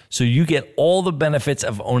 So you get all the benefits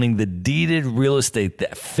of owning the deeded real estate, the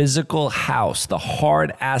physical house, the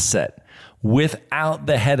hard asset, without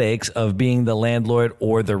the headaches of being the landlord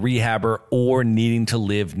or the rehabber or needing to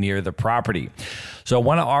live near the property. So I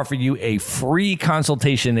want to offer you a free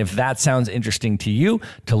consultation if that sounds interesting to you.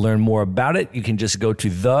 To learn more about it, you can just go to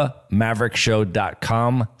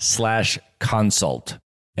themaverickshow.com/consult.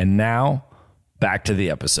 And now back to the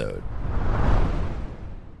episode.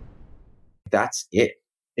 That's it.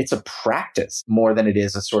 It's a practice more than it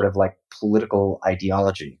is a sort of like political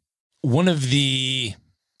ideology. One of the,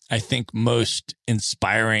 I think, most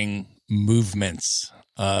inspiring movements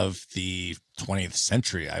of the 20th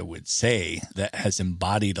century, I would say, that has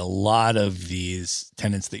embodied a lot of these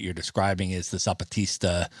tenets that you're describing is the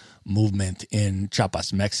Zapatista movement in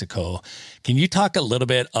Chiapas, Mexico. Can you talk a little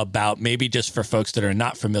bit about, maybe just for folks that are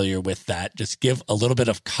not familiar with that, just give a little bit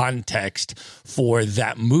of context for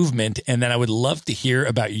that movement? And then I would love to hear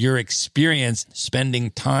about your experience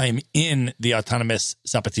spending time in the autonomous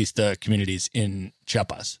Zapatista communities in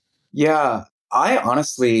Chiapas. Yeah, I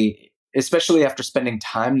honestly, especially after spending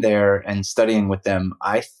time there and studying with them,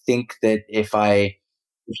 I think that if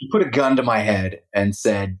you put a gun to my head and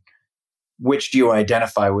said, which do you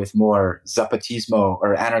identify with more, Zapatismo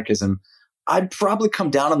or anarchism, I'd probably come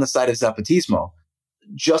down on the side of Zapatismo,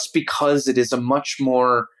 just because it is a much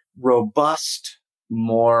more robust,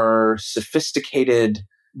 more sophisticated,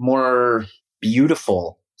 more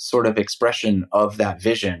beautiful sort of expression of that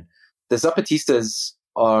vision. The Zapatistas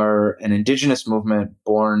are an indigenous movement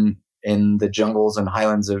born in the jungles and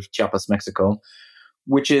highlands of Chiapas, Mexico,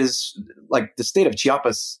 which is like the state of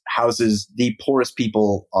Chiapas houses the poorest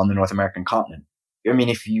people on the North American continent. I mean,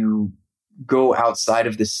 if you go outside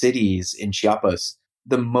of the cities in Chiapas,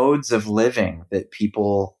 the modes of living that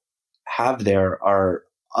people have there are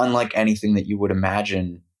unlike anything that you would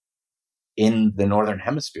imagine in the Northern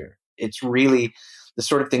Hemisphere. It's really the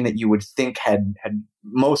sort of thing that you would think had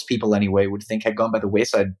most people anyway would think had gone by the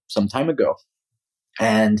wayside some time ago.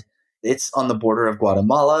 And it's on the border of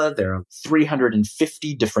Guatemala. There are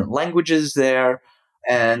 350 different languages there.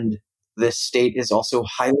 And this state is also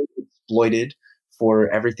highly exploited for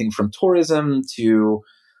everything from tourism to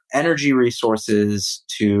energy resources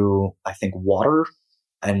to, I think, water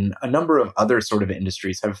and a number of other sort of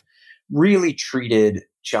industries have really treated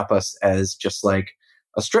Chiapas as just like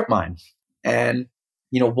a strip mine. And,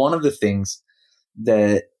 one of the things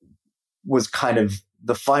that was kind of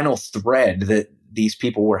the final thread that these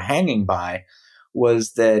people were hanging by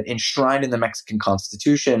was that enshrined in the Mexican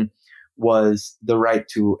Constitution was the right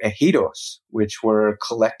to ejidos, which were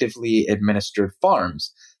collectively administered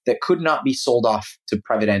farms that could not be sold off to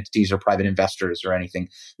private entities or private investors or anything.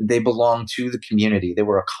 They belonged to the community. They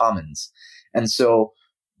were a commons. And so,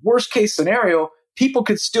 worst case scenario, people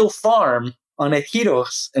could still farm on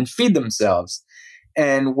ejidos and feed themselves.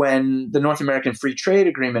 And when the North American Free Trade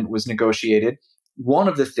Agreement was negotiated, one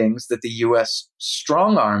of the things that the U.S.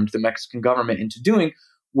 strong-armed the Mexican government into doing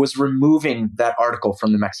was removing that article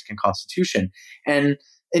from the Mexican Constitution. And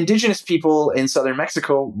indigenous people in southern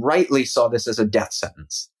Mexico rightly saw this as a death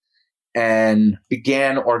sentence and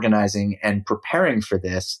began organizing and preparing for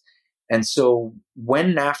this. And so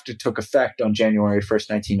when NAFTA took effect on January 1st,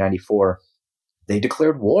 1994, they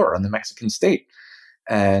declared war on the Mexican state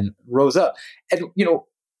and rose up. And,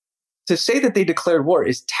 to say that they declared war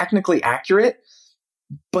is technically accurate,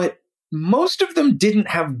 but most of them didn't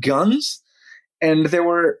have guns. And there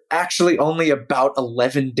were actually only about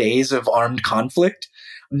 11 days of armed conflict.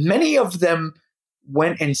 Many of them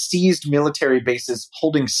went and seized military bases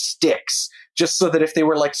holding sticks, just so that if they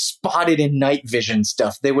were like spotted in night vision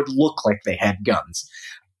stuff, they would look like they had guns.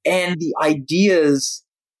 And the ideas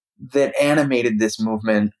that animated this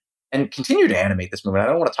movement and continue to animate this movement, I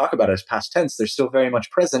don't want to talk about it as past tense, they're still very much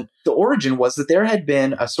present. The origin was that there had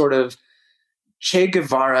been a sort of Che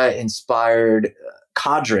Guevara-inspired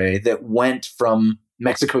cadre that went from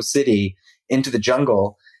Mexico City into the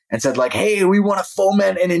jungle and said like, hey, we want to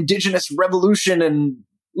foment an indigenous revolution and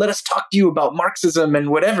let us talk to you about Marxism and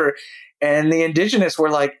whatever. And the indigenous were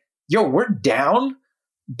like, yo, we're down,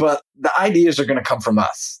 but the ideas are going to come from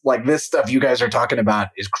us. Like, this stuff you guys are talking about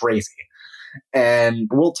is crazy. And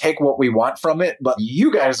we'll take what we want from it, but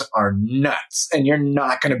you guys are nuts and you're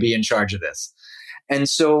not going to be in charge of this. And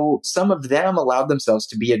so some of them allowed themselves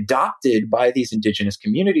to be adopted by these indigenous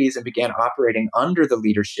communities and began operating under the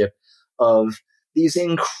leadership of these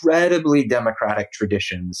incredibly democratic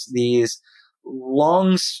traditions, these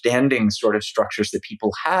long-standing sort of structures that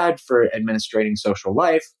people had for administrating social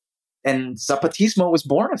life. And Zapatismo was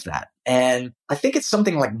born of that. And I think it's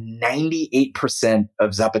something like 98%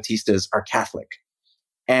 of Zapatistas are Catholic.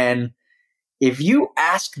 And if you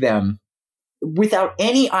ask them, without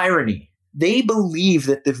any irony, they believe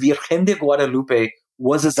that the Virgen de Guadalupe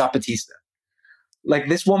was a Zapatista. Like,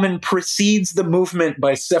 this woman precedes the movement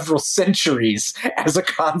by several centuries as a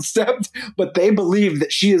concept, but they believe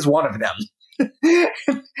that she is one of them.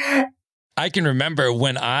 I can remember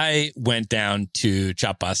when I went down to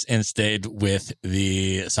Chiapas and stayed with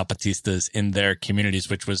the Zapatistas in their communities,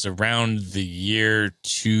 which was around the year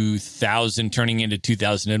 2000, turning into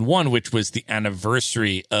 2001, which was the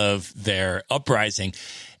anniversary of their uprising.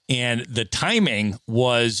 And the timing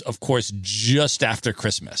was, of course, just after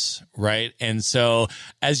Christmas, right? And so,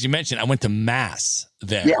 as you mentioned, I went to Mass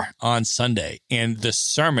there on Sunday, and the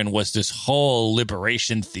sermon was this whole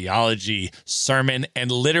liberation theology sermon.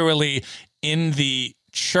 And literally in the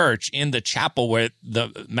church, in the chapel where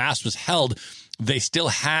the Mass was held, they still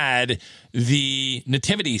had the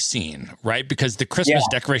nativity scene, right? Because the Christmas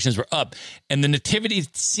decorations were up. And the nativity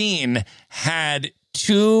scene had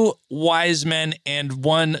two wise men and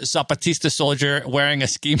one Zapatista soldier wearing a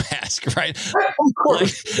ski mask, right? Of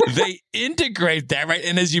course. Like, they integrate that, right?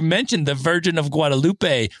 And as you mentioned, the Virgin of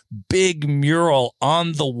Guadalupe, big mural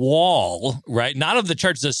on the wall, right? Not of the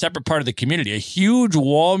church, it's a separate part of the community, a huge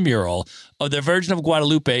wall mural of the Virgin of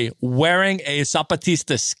Guadalupe wearing a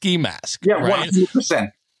Zapatista ski mask. Yeah, right?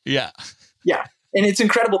 100%. Yeah. Yeah. And it's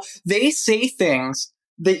incredible. They say things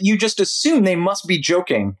that you just assume they must be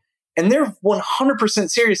joking. And they're 100%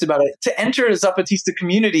 serious about it. To enter a Zapatista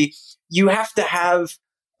community, you have to have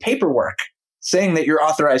paperwork saying that you're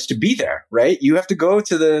authorized to be there, right? You have to go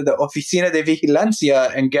to the Oficina de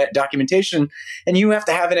Vigilancia and get documentation. And you have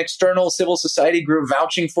to have an external civil society group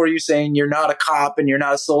vouching for you, saying you're not a cop and you're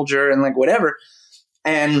not a soldier and like whatever.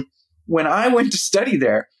 And when I went to study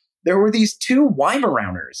there were these two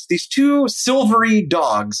Weimarauners, these two silvery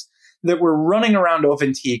dogs that were running around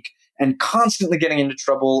Oventique and constantly getting into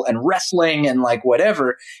trouble and wrestling and like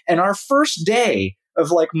whatever. And our first day of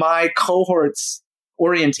like my cohort's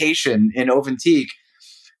orientation in Oventique,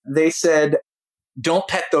 they said, don't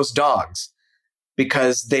pet those dogs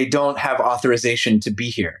because they don't have authorization to be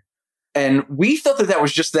here. And we thought that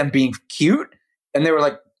was just them being cute. And they were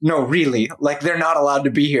like, no, really, like they're not allowed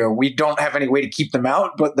to be here. We don't have any way to keep them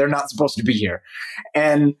out, but they're not supposed to be here.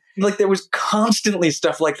 And like there was constantly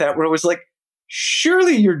stuff like that where it was like,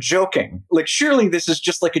 surely you're joking. Like, surely this is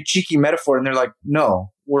just like a cheeky metaphor. And they're like,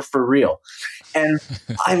 no, we're for real. And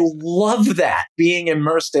I love that. Being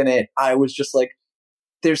immersed in it, I was just like,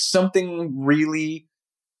 there's something really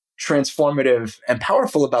transformative and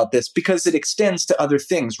powerful about this because it extends to other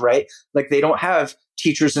things, right? Like they don't have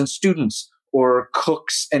teachers and students or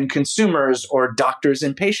cooks and consumers or doctors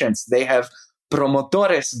and patients. They have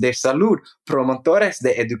promotores de salud, promotores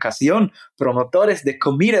de educación, promotores de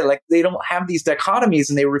comida. Like they don't have these dichotomies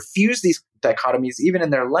and they refuse these dichotomies even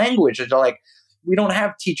in their language. They're like, we don't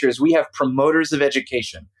have teachers. We have promoters of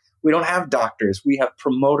education. We don't have doctors. We have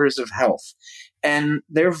promoters of health. And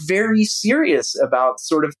they're very serious about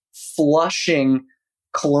sort of flushing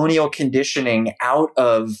colonial conditioning out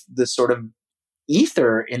of the sort of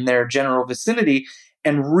ether in their general vicinity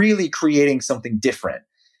and really creating something different.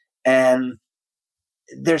 And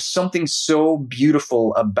there's something so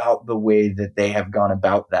beautiful about the way that they have gone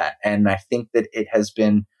about that. And I think that it has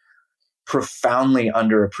been profoundly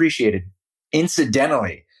underappreciated.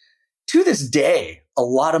 Incidentally, to this day, a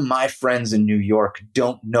lot of my friends in New York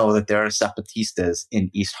don't know that there are Zapatistas in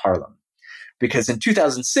East Harlem. Because in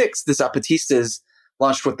 2006, the Zapatistas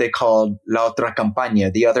launched what they called La Otra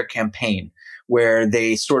Campaña, the other campaign, where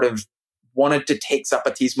they sort of wanted to take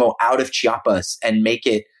Zapatismo out of Chiapas and make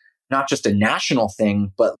it not just a national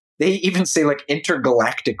thing, but they even say like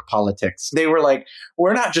intergalactic politics. They were like,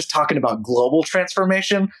 we're not just talking about global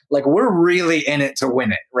transformation. Like we're really in it to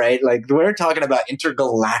win it, right? Like we're talking about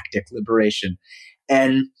intergalactic liberation.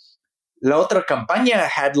 And La Otra Campaña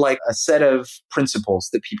had like a set of principles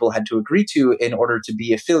that people had to agree to in order to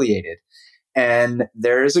be affiliated. And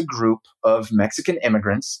there is a group of Mexican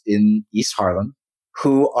immigrants in East Harlem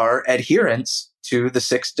who are adherents to the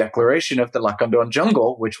Sixth Declaration of the Lacandon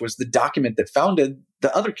Jungle, which was the document that founded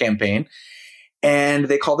the other campaign. And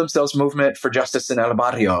they call themselves Movement for Justice in El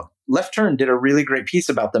Barrio. Left Turn did a really great piece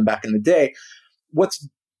about them back in the day. What's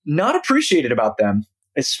not appreciated about them,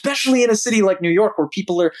 especially in a city like New York, where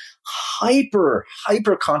people are hyper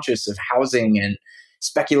conscious of housing and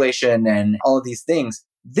speculation and all of these things.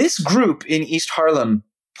 This group in East Harlem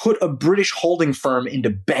put a British holding firm into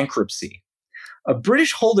bankruptcy. A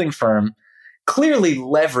British holding firm clearly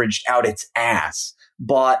leveraged out its ass,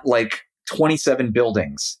 bought like 27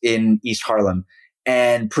 buildings in East Harlem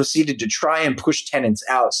and proceeded to try and push tenants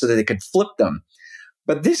out so that they could flip them.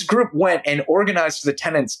 But this group went and organized the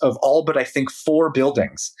tenants of all but I think 4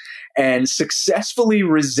 buildings and successfully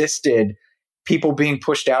resisted people being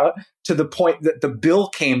pushed out to the point that the bill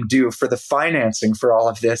came due for the financing for all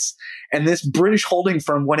of this. And this British holding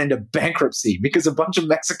firm went into bankruptcy because a bunch of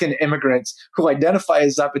Mexican immigrants who identify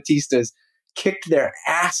as Zapatistas kicked their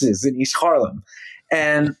asses in East Harlem.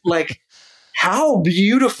 And like, how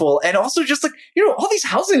beautiful. And also just like, you know, all these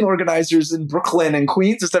housing organizers in Brooklyn and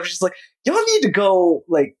Queens and stuff, just like, y'all need to go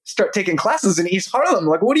like start taking classes in East Harlem.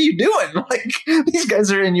 Like, what are you doing? Like, these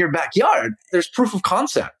guys are in your backyard. There's proof of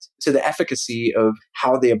concept to the efficacy of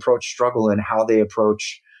how they approach struggle and how they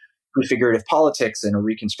approach prefigurative politics and a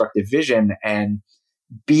reconstructive vision. And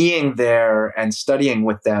being there and studying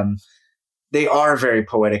with them, they are very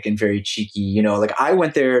poetic and very cheeky. You know, like I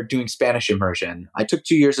went there doing Spanish immersion. I took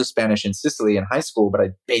 2 years of Spanish in Sicily in high school, but I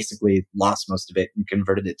basically lost most of it and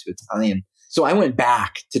converted it to Italian. So I went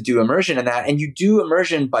back to do immersion in that. And you do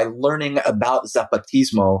immersion by learning about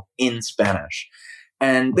Zapatismo in Spanish.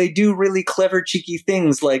 And they do really clever, cheeky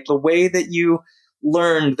things, like the way that you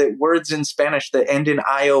learned that words in Spanish that end in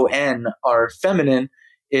ION are feminine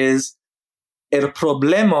is el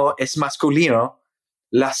problema es masculino,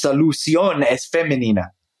 la solución es femenina,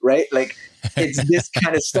 right? Like it's this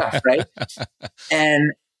kind of stuff, right?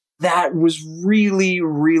 And that was really,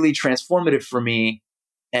 really transformative for me.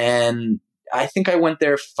 And I think I went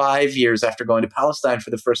there 5 years after going to Palestine for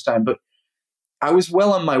the first time, but I was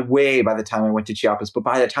well on my way by the time I went to Chiapas. But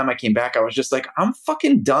by the time I came back, I was just like, I'm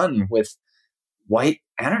fucking done with white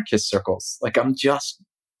anarchist circles. Like, I'm just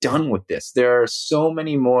done with this. There are so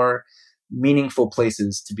many more meaningful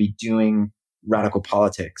places to be doing radical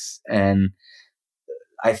politics. And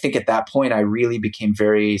I think at that point, I really became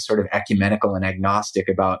very sort of ecumenical and agnostic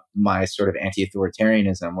about my sort of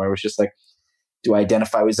anti-authoritarianism, where it was just like, do I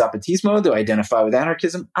identify with Zapatismo? Do I identify with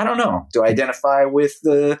anarchism? I don't know. Do I identify with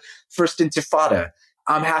the First Intifada?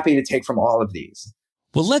 I'm happy to take from all of these.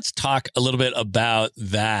 Well, let's talk a little bit about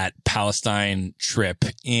that Palestine trip.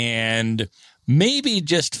 And maybe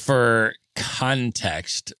just for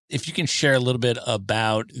context, if you can share a little bit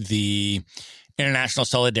about the international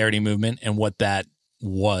solidarity movement and what that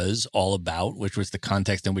was all about, which was the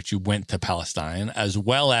context in which you went to Palestine, as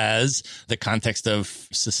well as the context of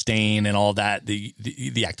Sustain and all that, the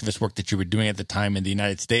activist work that you were doing at the time in the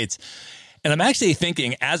United States. And I'm actually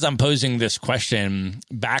thinking, as I'm posing this question,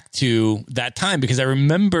 back to that time, because I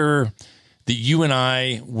remember that you and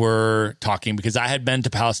I were talking, because I had been to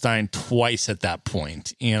Palestine twice at that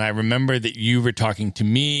point. And I remember that you were talking to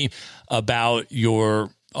me about your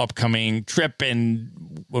upcoming trip. And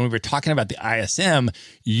when we were talking about the ISM,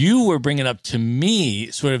 you were bringing up to me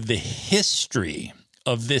sort of the history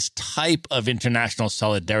of this type of international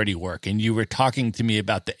solidarity work. And you were talking to me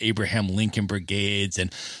about the Abraham Lincoln Brigades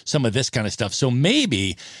and some of this kind of stuff. So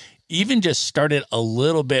maybe even just started a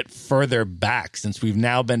little bit further back, since we've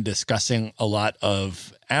now been discussing a lot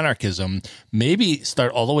of anarchism, maybe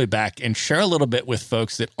start all the way back and share a little bit with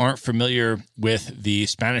folks that aren't familiar with the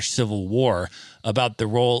Spanish Civil War about the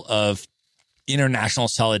role of international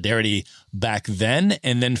solidarity back then.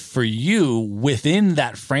 And then for you, within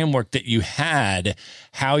that framework that you had,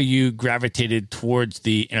 how you gravitated towards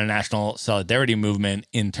the international solidarity movement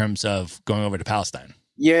in terms of going over to Palestine.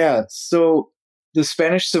 Yeah. So the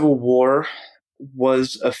Spanish Civil War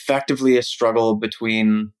was effectively a struggle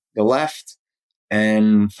between the left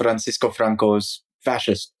and Francisco Franco's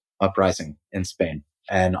fascist uprising in Spain.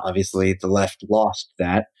 And obviously the left lost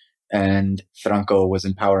that, and Franco was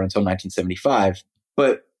in power until 1975.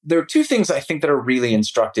 But there are two things I think that are really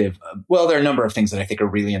instructive. Well, there are a number of things that I think are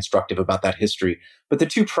really instructive about that history, but the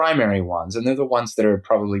two primary ones, and they're the ones that are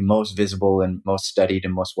probably most visible and most studied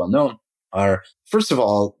and most well known, are, first of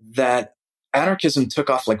all, that anarchism took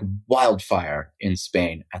off like wildfire in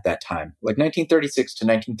Spain at that time, like 1936 to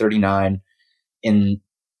 1939 in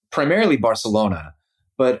primarily Barcelona,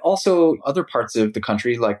 but also other parts of the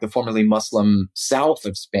country, like the formerly Muslim south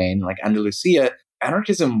of Spain, like Andalusia.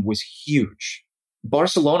 Anarchism was huge.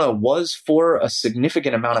 Barcelona was, for a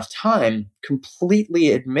significant amount of time,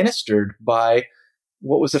 completely administered by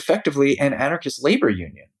what was effectively an anarchist labor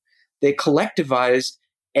union. They collectivized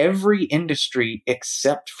every industry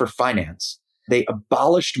except for finance. They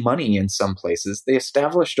abolished money in some places. They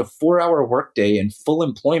established a 4-hour workday and full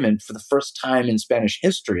employment for the first time in Spanish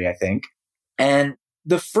history, I think. And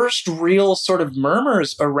the first real sort of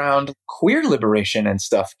murmurs around queer liberation and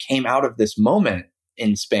stuff came out of this moment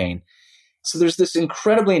in Spain. So there's this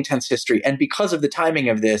incredibly intense history. And because of the timing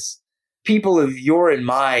of this, people of your and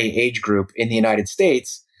my age group in the United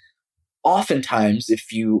States, oftentimes,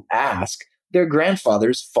 if you ask, their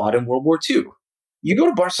grandfathers fought in World War II. You go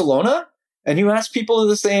to Barcelona and you ask people of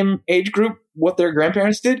the same age group what their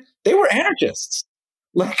grandparents did, they were anarchists.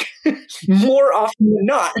 Like, more often than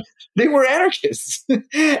not, they were anarchists.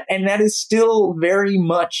 And that is still very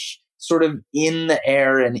much sort of in the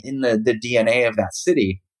air and in the DNA of that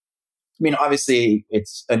city. I mean, obviously,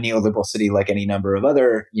 it's a neoliberal city like any number of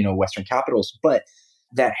other, Western capitals, but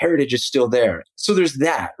that heritage is still there. So there's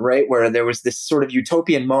that, right? Where there was this sort of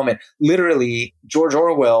utopian moment. Literally, George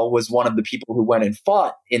Orwell was one of the people who went and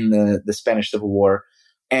fought in the Spanish Civil War.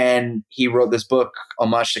 And he wrote this book,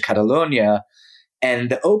 Homage to Catalonia.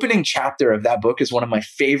 And the opening chapter of that book is one of my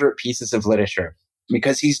favorite pieces of literature,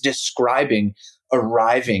 because he's describing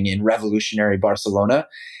arriving in revolutionary Barcelona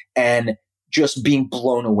and just being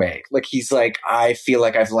blown away. Like, he's like, I feel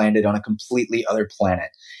like I've landed on a completely other planet.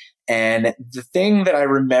 And the thing that I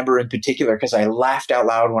remember in particular, because I laughed out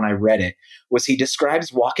loud when I read it, was he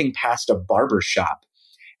describes walking past a barber shop.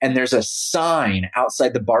 And there's a sign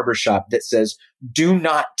outside the barber shop that says, "Do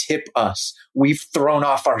not tip us. We've thrown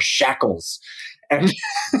off our shackles." And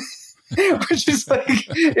which is like,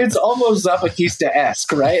 it's almost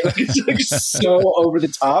Zapatista-esque, right? Like, it's like so over the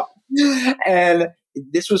top. And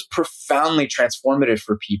this was profoundly transformative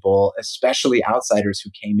for people, especially outsiders who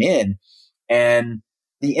came in. And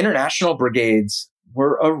the international brigades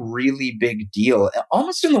were a really big deal,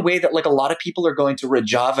 almost in the way that like a lot of people are going to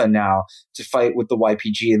Rojava now to fight with the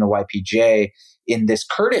YPG and the YPJ in this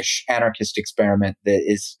Kurdish anarchist experiment that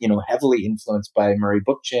is, heavily influenced by Murray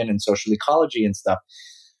Bookchin and social ecology and stuff.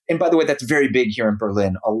 And by the way, that's very big here in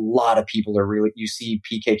Berlin. A lot of people are you see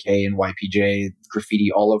PKK and YPJ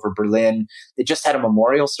graffiti all over Berlin. They just had a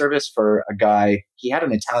memorial service for a guy. He had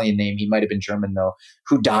an Italian name. He might have been German though,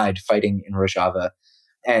 who died fighting in Rojava.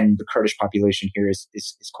 And the Kurdish population here is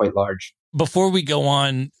quite large. Before we go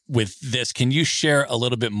on with this, can you share a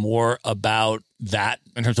little bit more about that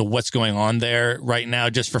in terms of what's going on there right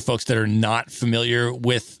now, just for folks that are not familiar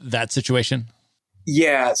with that situation?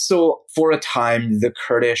 Yeah. So for a time, the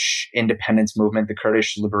Kurdish independence movement, the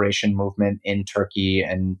Kurdish liberation movement in Turkey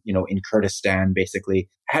and, in Kurdistan,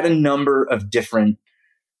 basically had a number of different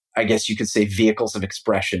I guess you could say, vehicles of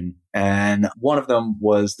expression. And one of them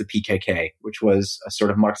was the PKK, which was a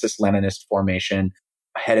sort of Marxist-Leninist formation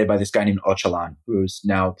headed by this guy named Öcalan, who's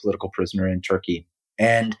now a political prisoner in Turkey.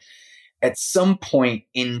 And at some point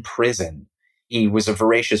in prison, he was a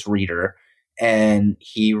voracious reader, and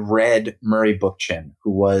he read Murray Bookchin,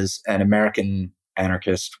 who was an American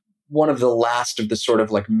anarchist, one of the last of the sort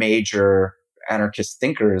of like major anarchist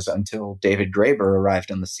thinkers until David Graeber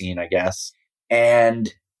arrived on the scene, I guess.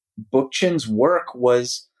 And Bookchin's work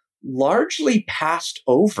was largely passed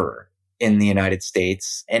over in the United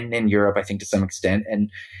States and in Europe, I think, to some extent.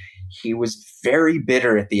 And he was very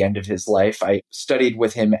bitter at the end of his life. I studied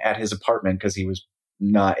with him at his apartment because he was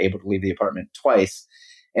not able to leave the apartment twice.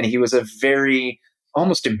 And he was a very,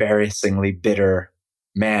 almost embarrassingly bitter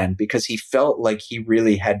man because he felt like he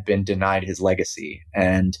really had been denied his legacy.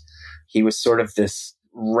 And he was sort of this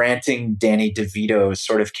ranting Danny DeVito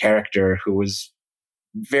sort of character who was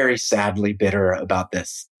very sadly bitter about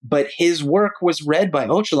this. But his work was read by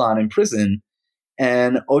Öcalan in prison,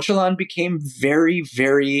 and Öcalan became very,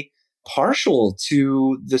 very partial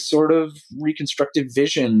to the sort of reconstructive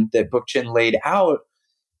vision that Bookchin laid out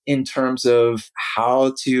in terms of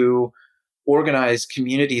how to organize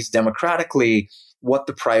communities democratically, what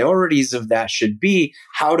the priorities of that should be,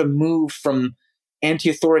 how to move from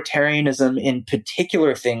anti-authoritarianism in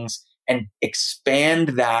particular things and expand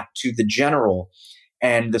that to the general,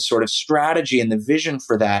 and the sort of strategy and the vision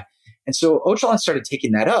for that. And so Öcalan started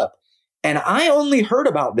taking that up. And I only heard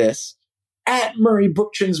about this at Murray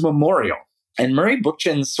Bookchin's memorial. And Murray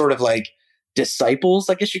Bookchin's sort of like disciples,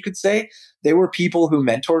 I guess you could say, they were people who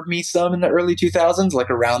mentored me some in the early 2000s, like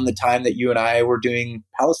around the time that you and I were doing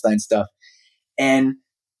Palestine stuff. And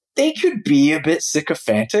they could be a bit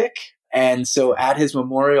sycophantic. And so at his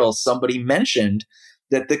memorial, somebody mentioned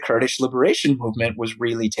that the Kurdish liberation movement was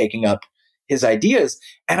really taking up his ideas.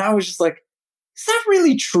 And I was just like, is that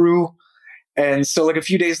really true? And so like a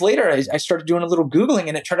few days later, I started doing a little Googling,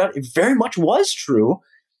 and it turned out it very much was true.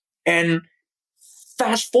 And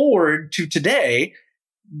fast forward to today,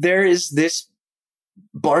 there is this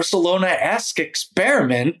Barcelona-esque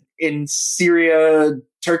experiment in Syria,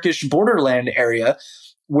 Turkish borderland area,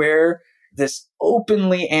 where this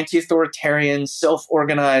openly anti-authoritarian,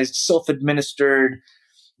 self-organized, self-administered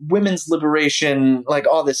women's liberation, like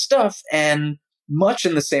all this stuff. And much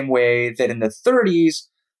in the same way that in the 30s,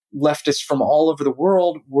 leftists from all over the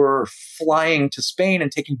world were flying to Spain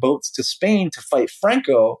and taking boats to Spain to fight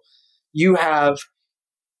Franco, you have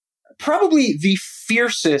probably the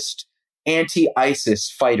fiercest anti-ISIS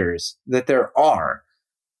fighters that there are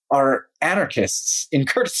anarchists in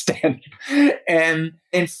Kurdistan. And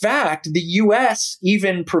in fact, the US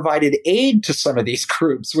even provided aid to some of these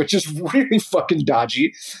groups, which is really fucking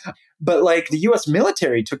dodgy. But like the US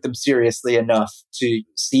military took them seriously enough to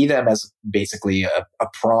see them as basically a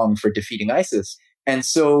prong for defeating ISIS. And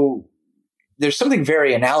so there's something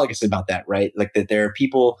very analogous about that, right? Like that there are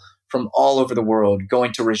people from all over the world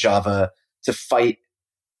going to Rojava to fight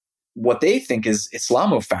what they think is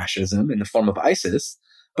Islamofascism in the form of ISIS.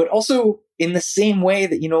 But also in the same way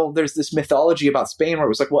that, you know, there's this mythology about Spain where it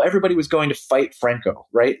was like, well, everybody was going to fight Franco,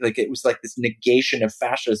 right? Like it was like this negation of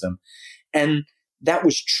fascism. And that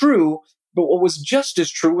was true. But what was just as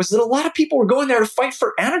true was that a lot of people were going there to fight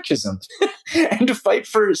for anarchism and to fight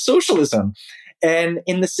for socialism. And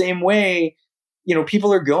in the same way, you know,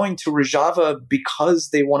 people are going to Rojava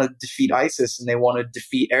because they want to defeat ISIS and they want to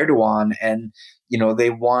defeat Erdogan, and, you know, they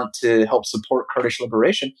want to help support Kurdish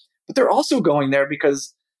liberation. But they're also going there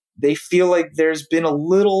because they feel like there's been a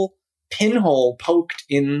little pinhole poked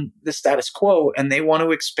in the status quo, and they want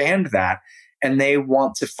to expand that. And they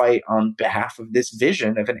want to fight on behalf of this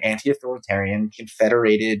vision of an anti-authoritarian,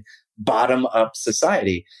 confederated, bottom-up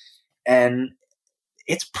society. And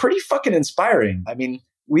it's pretty fucking inspiring. I mean,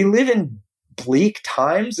 we live in bleak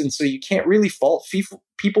times, and so you can't really fault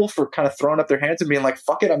people for kind of throwing up their hands and being like,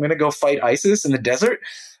 fuck it, I'm going to go fight ISIS in the desert.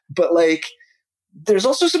 But like, there's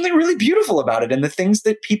also something really beautiful about it, and the things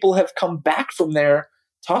that people have come back from there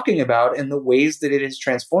talking about and the ways that it has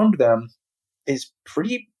transformed them is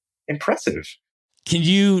pretty impressive. Can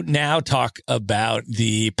you now talk about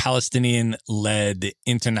the Palestinian-led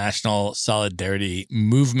international solidarity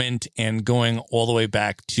movement and going all the way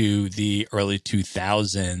back to the early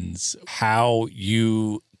 2000s, how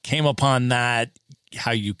you came upon that,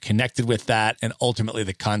 how you connected with that, and ultimately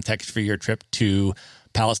the context for your trip to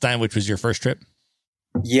Palestine, which was your first trip?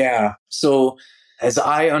 Yeah. So as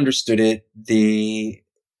I understood it, the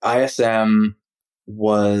ISM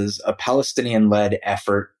was a Palestinian-led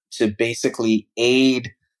effort to basically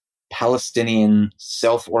aid Palestinian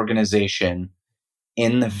self-organization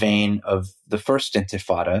in the vein of the first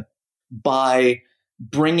Intifada by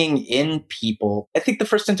bringing in people. I think the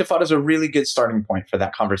first Intifada is a really good starting point for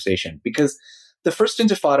that conversation, because the first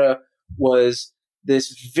Intifada was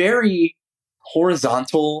this very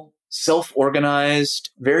horizontal, self-organized,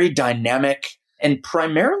 very dynamic, and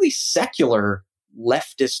primarily secular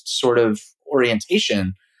leftist sort of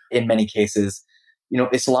orientation in many cases.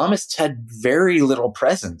 Islamists had very little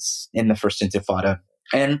presence in the first Intifada.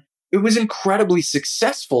 And it was incredibly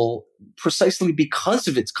successful precisely because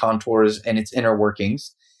of its contours and its inner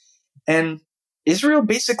workings. And Israel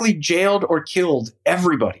basically jailed or killed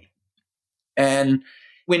everybody. And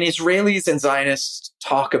when Israelis and Zionists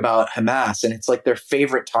talk about Hamas, and it's like their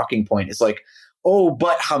favorite talking point is like, oh,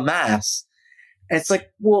 but Hamas. And it's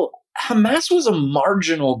like, well, Hamas was a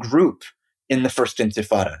marginal group in the first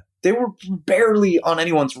Intifada. They were barely on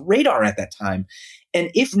anyone's radar at that time.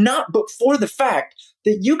 And if not, but for the fact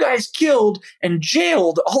that you guys killed and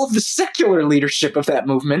jailed all of the secular leadership of that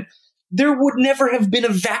movement, there would never have been a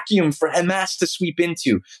vacuum for Hamas to sweep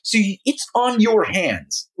into. So it's on your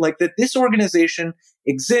hands. Like, that this organization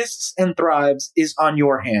exists and thrives is on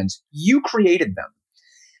your hands. You created them.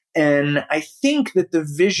 And I think that the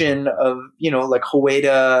vision of, like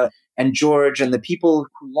Howeida and George and the people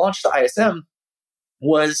who launched the ISM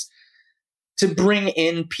was to bring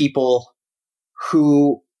in people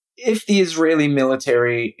who, if the Israeli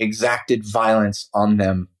military exacted violence on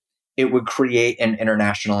them, it would create an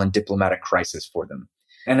international and diplomatic crisis for them.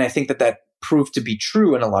 And I think that proved to be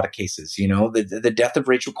true in a lot of cases. The death of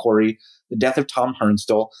Rachel Corrie, the death of Tom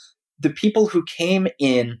Hernsdal, the people who came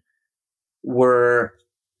in were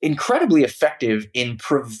incredibly effective in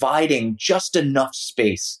providing just enough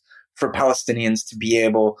space for Palestinians to be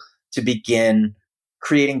able to begin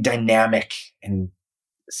creating dynamic and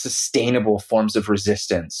sustainable forms of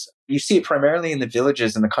resistance. You see it primarily in the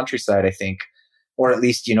villages in the countryside, I think, or at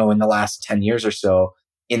least, in the last 10 years or so,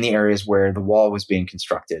 in the areas where the wall was being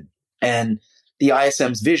constructed. And the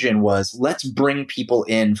ISM's vision was, let's bring people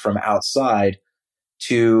in from outside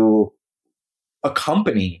to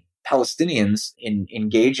accompany Palestinians in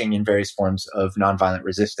engaging in various forms of nonviolent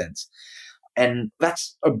resistance. And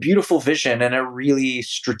that's a beautiful vision and a really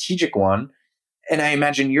strategic one. And I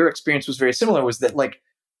imagine your experience was very similar, was that, like,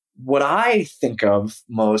 what I think of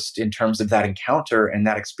most in terms of that encounter and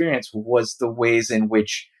that experience was the ways in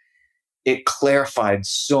which it clarified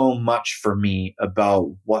so much for me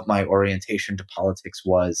about what my orientation to politics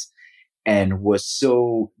was, and was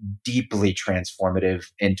so deeply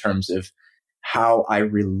transformative in terms of how I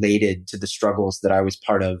related to the struggles that I was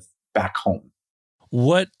part of back home.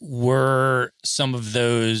 What were some of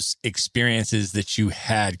those experiences that you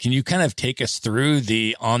had? Can you kind of take us through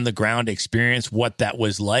the on-the-ground experience, what that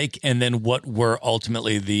was like, and then what were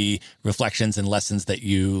ultimately the reflections and lessons that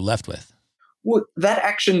you left with? Well, that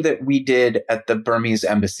action that we did at the Burmese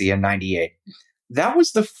embassy in 98, that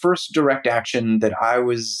was the first direct action that I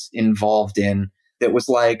was involved in that was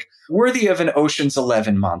like worthy of an Ocean's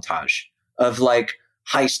 11 montage of like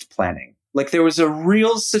heist planning. Like, there was a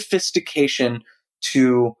real sophistication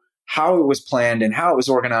to how it was planned and how it was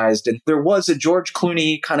organized. And there was a George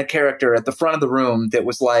Clooney kind of character at the front of the room that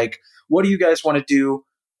was like, what do you guys want to do?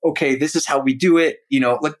 Okay, this is how we do it.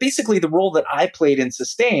 Like basically the role that I played in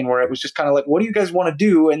Sustain, where it was just kind of like, what do you guys want to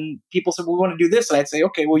do? And people said, well, we want to do this. And I'd say,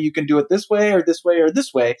 okay, well, you can do it this way or this way or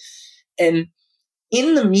this way. And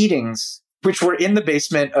in the meetings, which were in the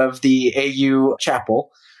basement of the AU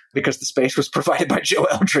chapel, because the space was provided by Joe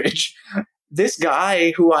Eldridge, this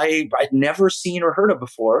guy who I'd never seen or heard of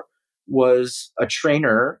before was a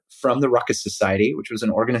trainer from the Ruckus Society, which was an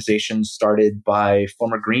organization started by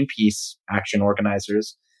former Greenpeace action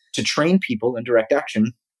organizers to train people in direct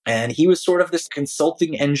action. And he was sort of this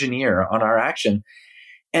consulting engineer on our action.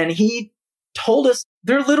 And he told us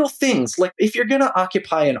there are little things, like if you're going to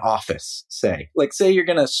occupy an office, say you're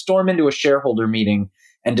going to storm into a shareholder meeting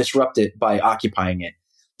and disrupt it by occupying it.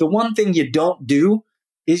 The one thing you don't do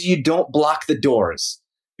is you don't block the doors,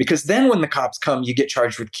 because then when the cops come, you get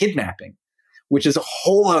charged with kidnapping, which is a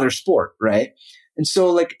whole other sport, right? And so,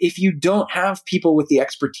 like, if you don't have people with the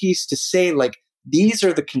expertise to say, like, these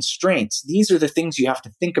are the constraints, these are the things you have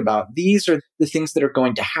to think about, these are the things that are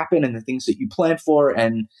going to happen and the things that you plan for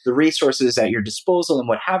and the resources at your disposal and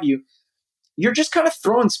what have you, you're just kind of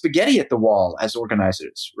throwing spaghetti at the wall as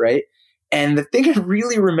organizers, right? And the thing I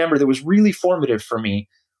really remember that was really formative for me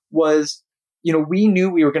was, we knew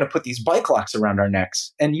we were going to put these bike locks around our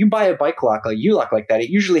necks. And you buy a bike lock, like U-lock like that, it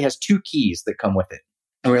usually has 2 keys that come with it.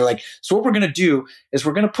 And we're like, so what we're going to do is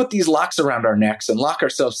we're going to put these locks around our necks and lock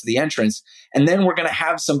ourselves to the entrance. And then we're going to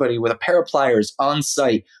have somebody with a pair of pliers on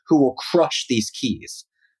site who will crush these keys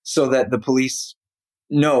so that the police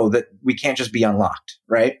know that we can't just be unlocked,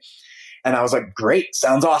 right? And I was like, great,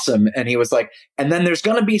 sounds awesome. And he was like, and then there's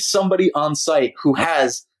going to be somebody on site who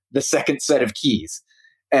has the second set of keys.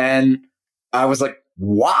 And I was like,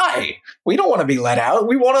 why? We don't want to be let out.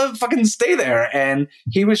 We want to fucking stay there. And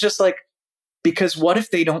he was just like, because what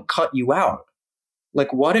if they don't cut you out?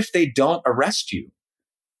 Like, what if they don't arrest you?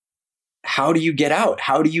 How do you get out?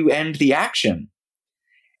 How do you end the action?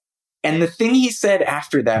 And the thing he said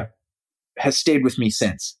after that has stayed with me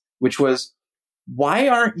since, which was, why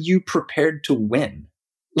aren't you prepared to win?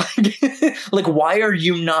 Like, why are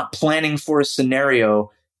you not planning for a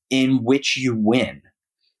scenario in which you win?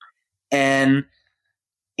 And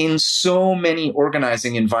in so many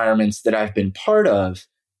organizing environments that I've been part of,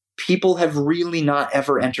 people have really not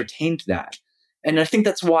ever entertained that. And I think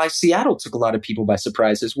that's why Seattle took a lot of people by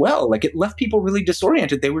surprise as well. Like, it left people really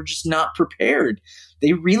disoriented. They were just not prepared.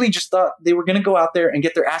 They really just thought they were going to go out there and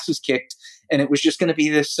get their asses kicked, and it was just going to be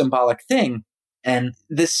this symbolic thing. And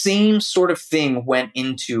the same sort of thing went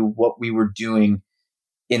into what we were doing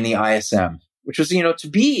in the ISM, which was, to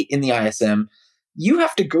be in the ISM, you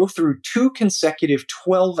have to go through 2 consecutive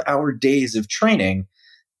 12-hour days of training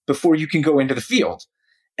before you can go into the field.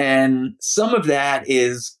 And some of that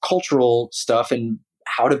is cultural stuff and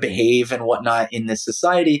how to behave and whatnot in this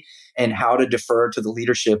society and how to defer to the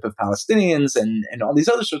leadership of Palestinians and all these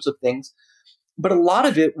other sorts of things. But a lot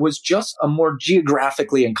of it was just a more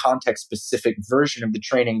geographically and context-specific version of the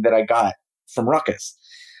training that I got from Ruckus.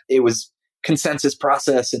 It was consensus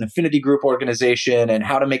process and affinity group organization and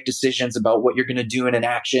how to make decisions about what you're going to do in an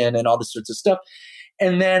action and all this sorts of stuff.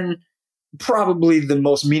 And then probably the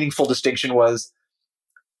most meaningful distinction was,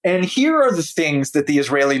 and here are the things that the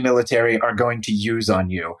Israeli military are going to use on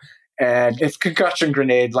you. And if a concussion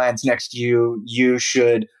grenade lands next to you, you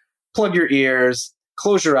should plug your ears,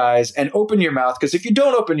 close your eyes, and open your mouth, because if you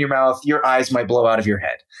don't open your mouth, your eyes might blow out of your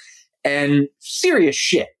head. And serious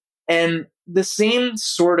shit. And the same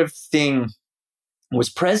sort of thing was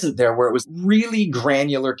present there, where it was really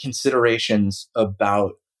granular considerations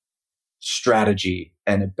about strategy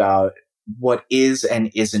and about what is and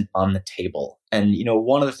isn't on the table. And,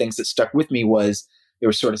 one of the things that stuck with me was they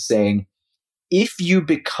were sort of saying, if you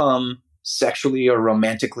become sexually or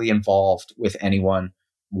romantically involved with anyone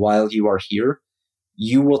while you are here,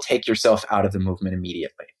 you will take yourself out of the movement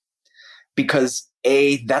immediately. Because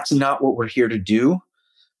A, that's not what we're here to do.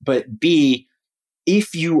 But B,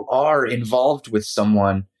 if you are involved with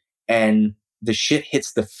someone and the shit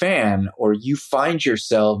hits the fan, or you find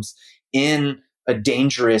yourselves in a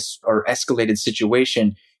dangerous or escalated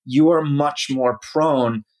situation, you are much more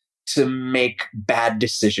prone to make bad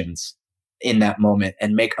decisions in that moment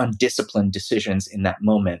and make undisciplined decisions in that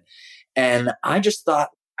moment. And I just thought,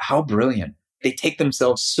 how brilliant. They take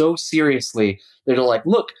themselves so seriously. They're like,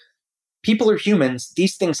 look, people are humans.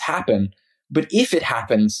 These things happen. But if it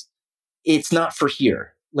happens, it's not for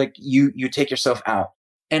here. Like, you take yourself out.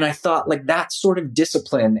 And I thought, like, that sort of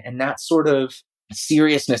discipline and that sort of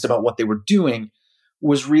seriousness about what they were doing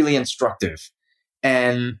was really instructive.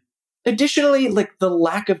 And additionally, like, the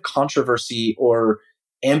lack of controversy or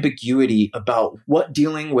ambiguity about what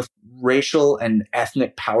dealing with racial and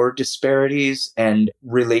ethnic power disparities and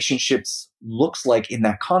relationships looks like in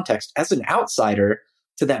that context. As an outsider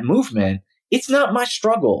to that movement, it's not my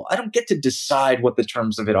struggle. I don't get to decide what the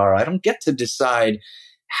terms of it are. I don't get to decide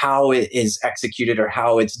how it is executed or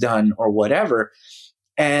how it's done or whatever.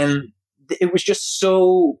 And it was just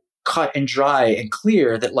so cut and dry and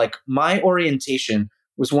clear that, like, my orientation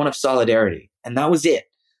was one of solidarity. And that was it.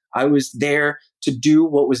 I was there to do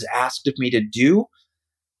what was asked of me to do,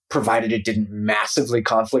 provided it didn't massively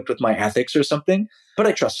conflict with my ethics or something. But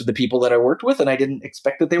I trusted the people that I worked with, and I didn't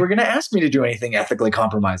expect that they were going to ask me to do anything ethically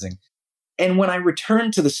compromising. And when I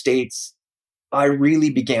returned to the States, I really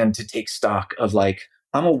began to take stock of, like,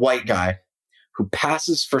 I'm a white guy who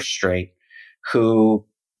passes for straight, who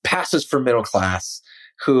passes for middle class,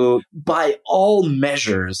 who by all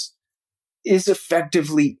measures is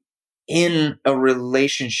effectively in a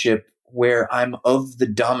relationship where I'm of the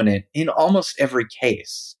dominant in almost every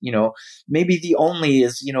case. Maybe the only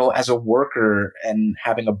is, as a worker and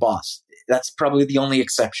having a boss. That's probably the only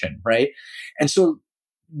exception, right? And so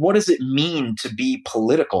what does it mean to be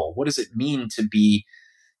political? What does it mean to be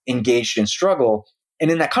engaged in struggle? And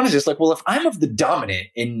in that context, it's like, well, if I'm of the dominant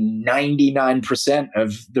in 99%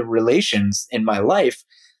 of the relations in my life,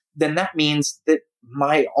 then that means that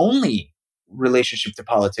my only relationship to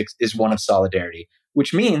politics is one of solidarity,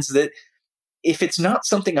 which means that if it's not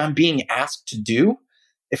something I'm being asked to do,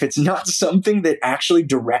 if it's not something that actually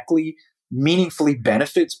directly, meaningfully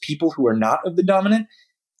benefits people who are not of the dominant,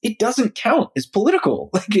 it doesn't count as political.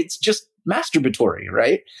 Like, it's just masturbatory,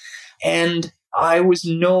 right? And I was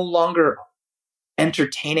no longer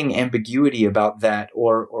entertaining ambiguity about that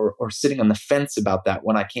or sitting on the fence about that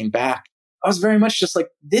when I came back. I was very much just like,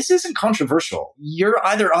 this isn't controversial. You're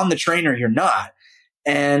either on the train or you're not.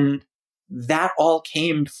 And that all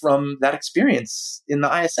came from that experience in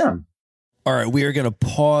the ISM. All right, we are going to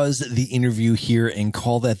pause the interview here and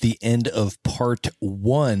call that the end of part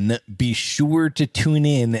 1. Be sure to tune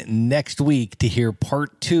in next week to hear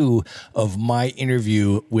part 2 of my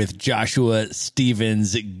interview with Joshua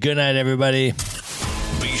Stevens. Good night, everybody.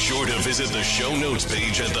 Be sure to visit the show notes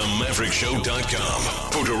page at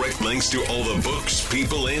themaverickshow.com for direct links to all the books,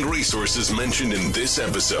 people, and resources mentioned in this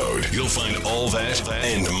episode. You'll find all that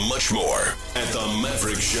and much more at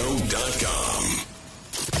themaverickshow.com.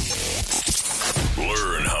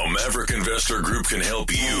 Learn how Maverick Investor Group can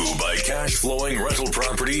help you buy cash flowing rental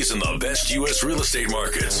properties in the best U.S. real estate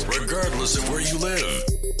markets, regardless of where you live.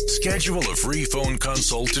 Schedule a free phone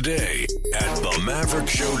consult today at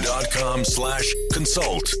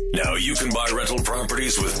themaverickshow.com/consult. Now you can buy rental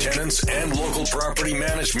properties with tenants and local property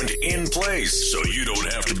management in place, so you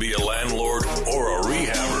don't have to be a landlord or a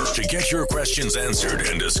rehabber. To get your questions answered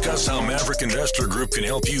and discuss how Maverick Investor Group can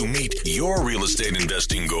help you meet your real estate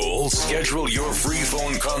investing goals, schedule your free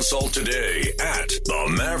phone consult today at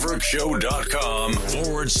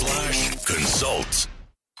themaverickshow.com/consult.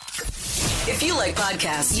 If you like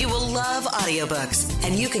podcasts, you will love audiobooks,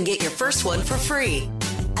 and you can get your first one for free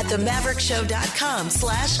at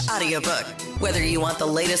themaverickshow.com/audiobook. Whether you want the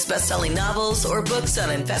latest best-selling novels or books on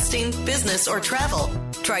investing, business, or travel,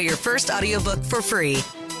 try your first audiobook for free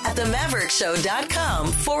at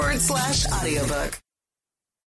themaverickshow.com/audiobook.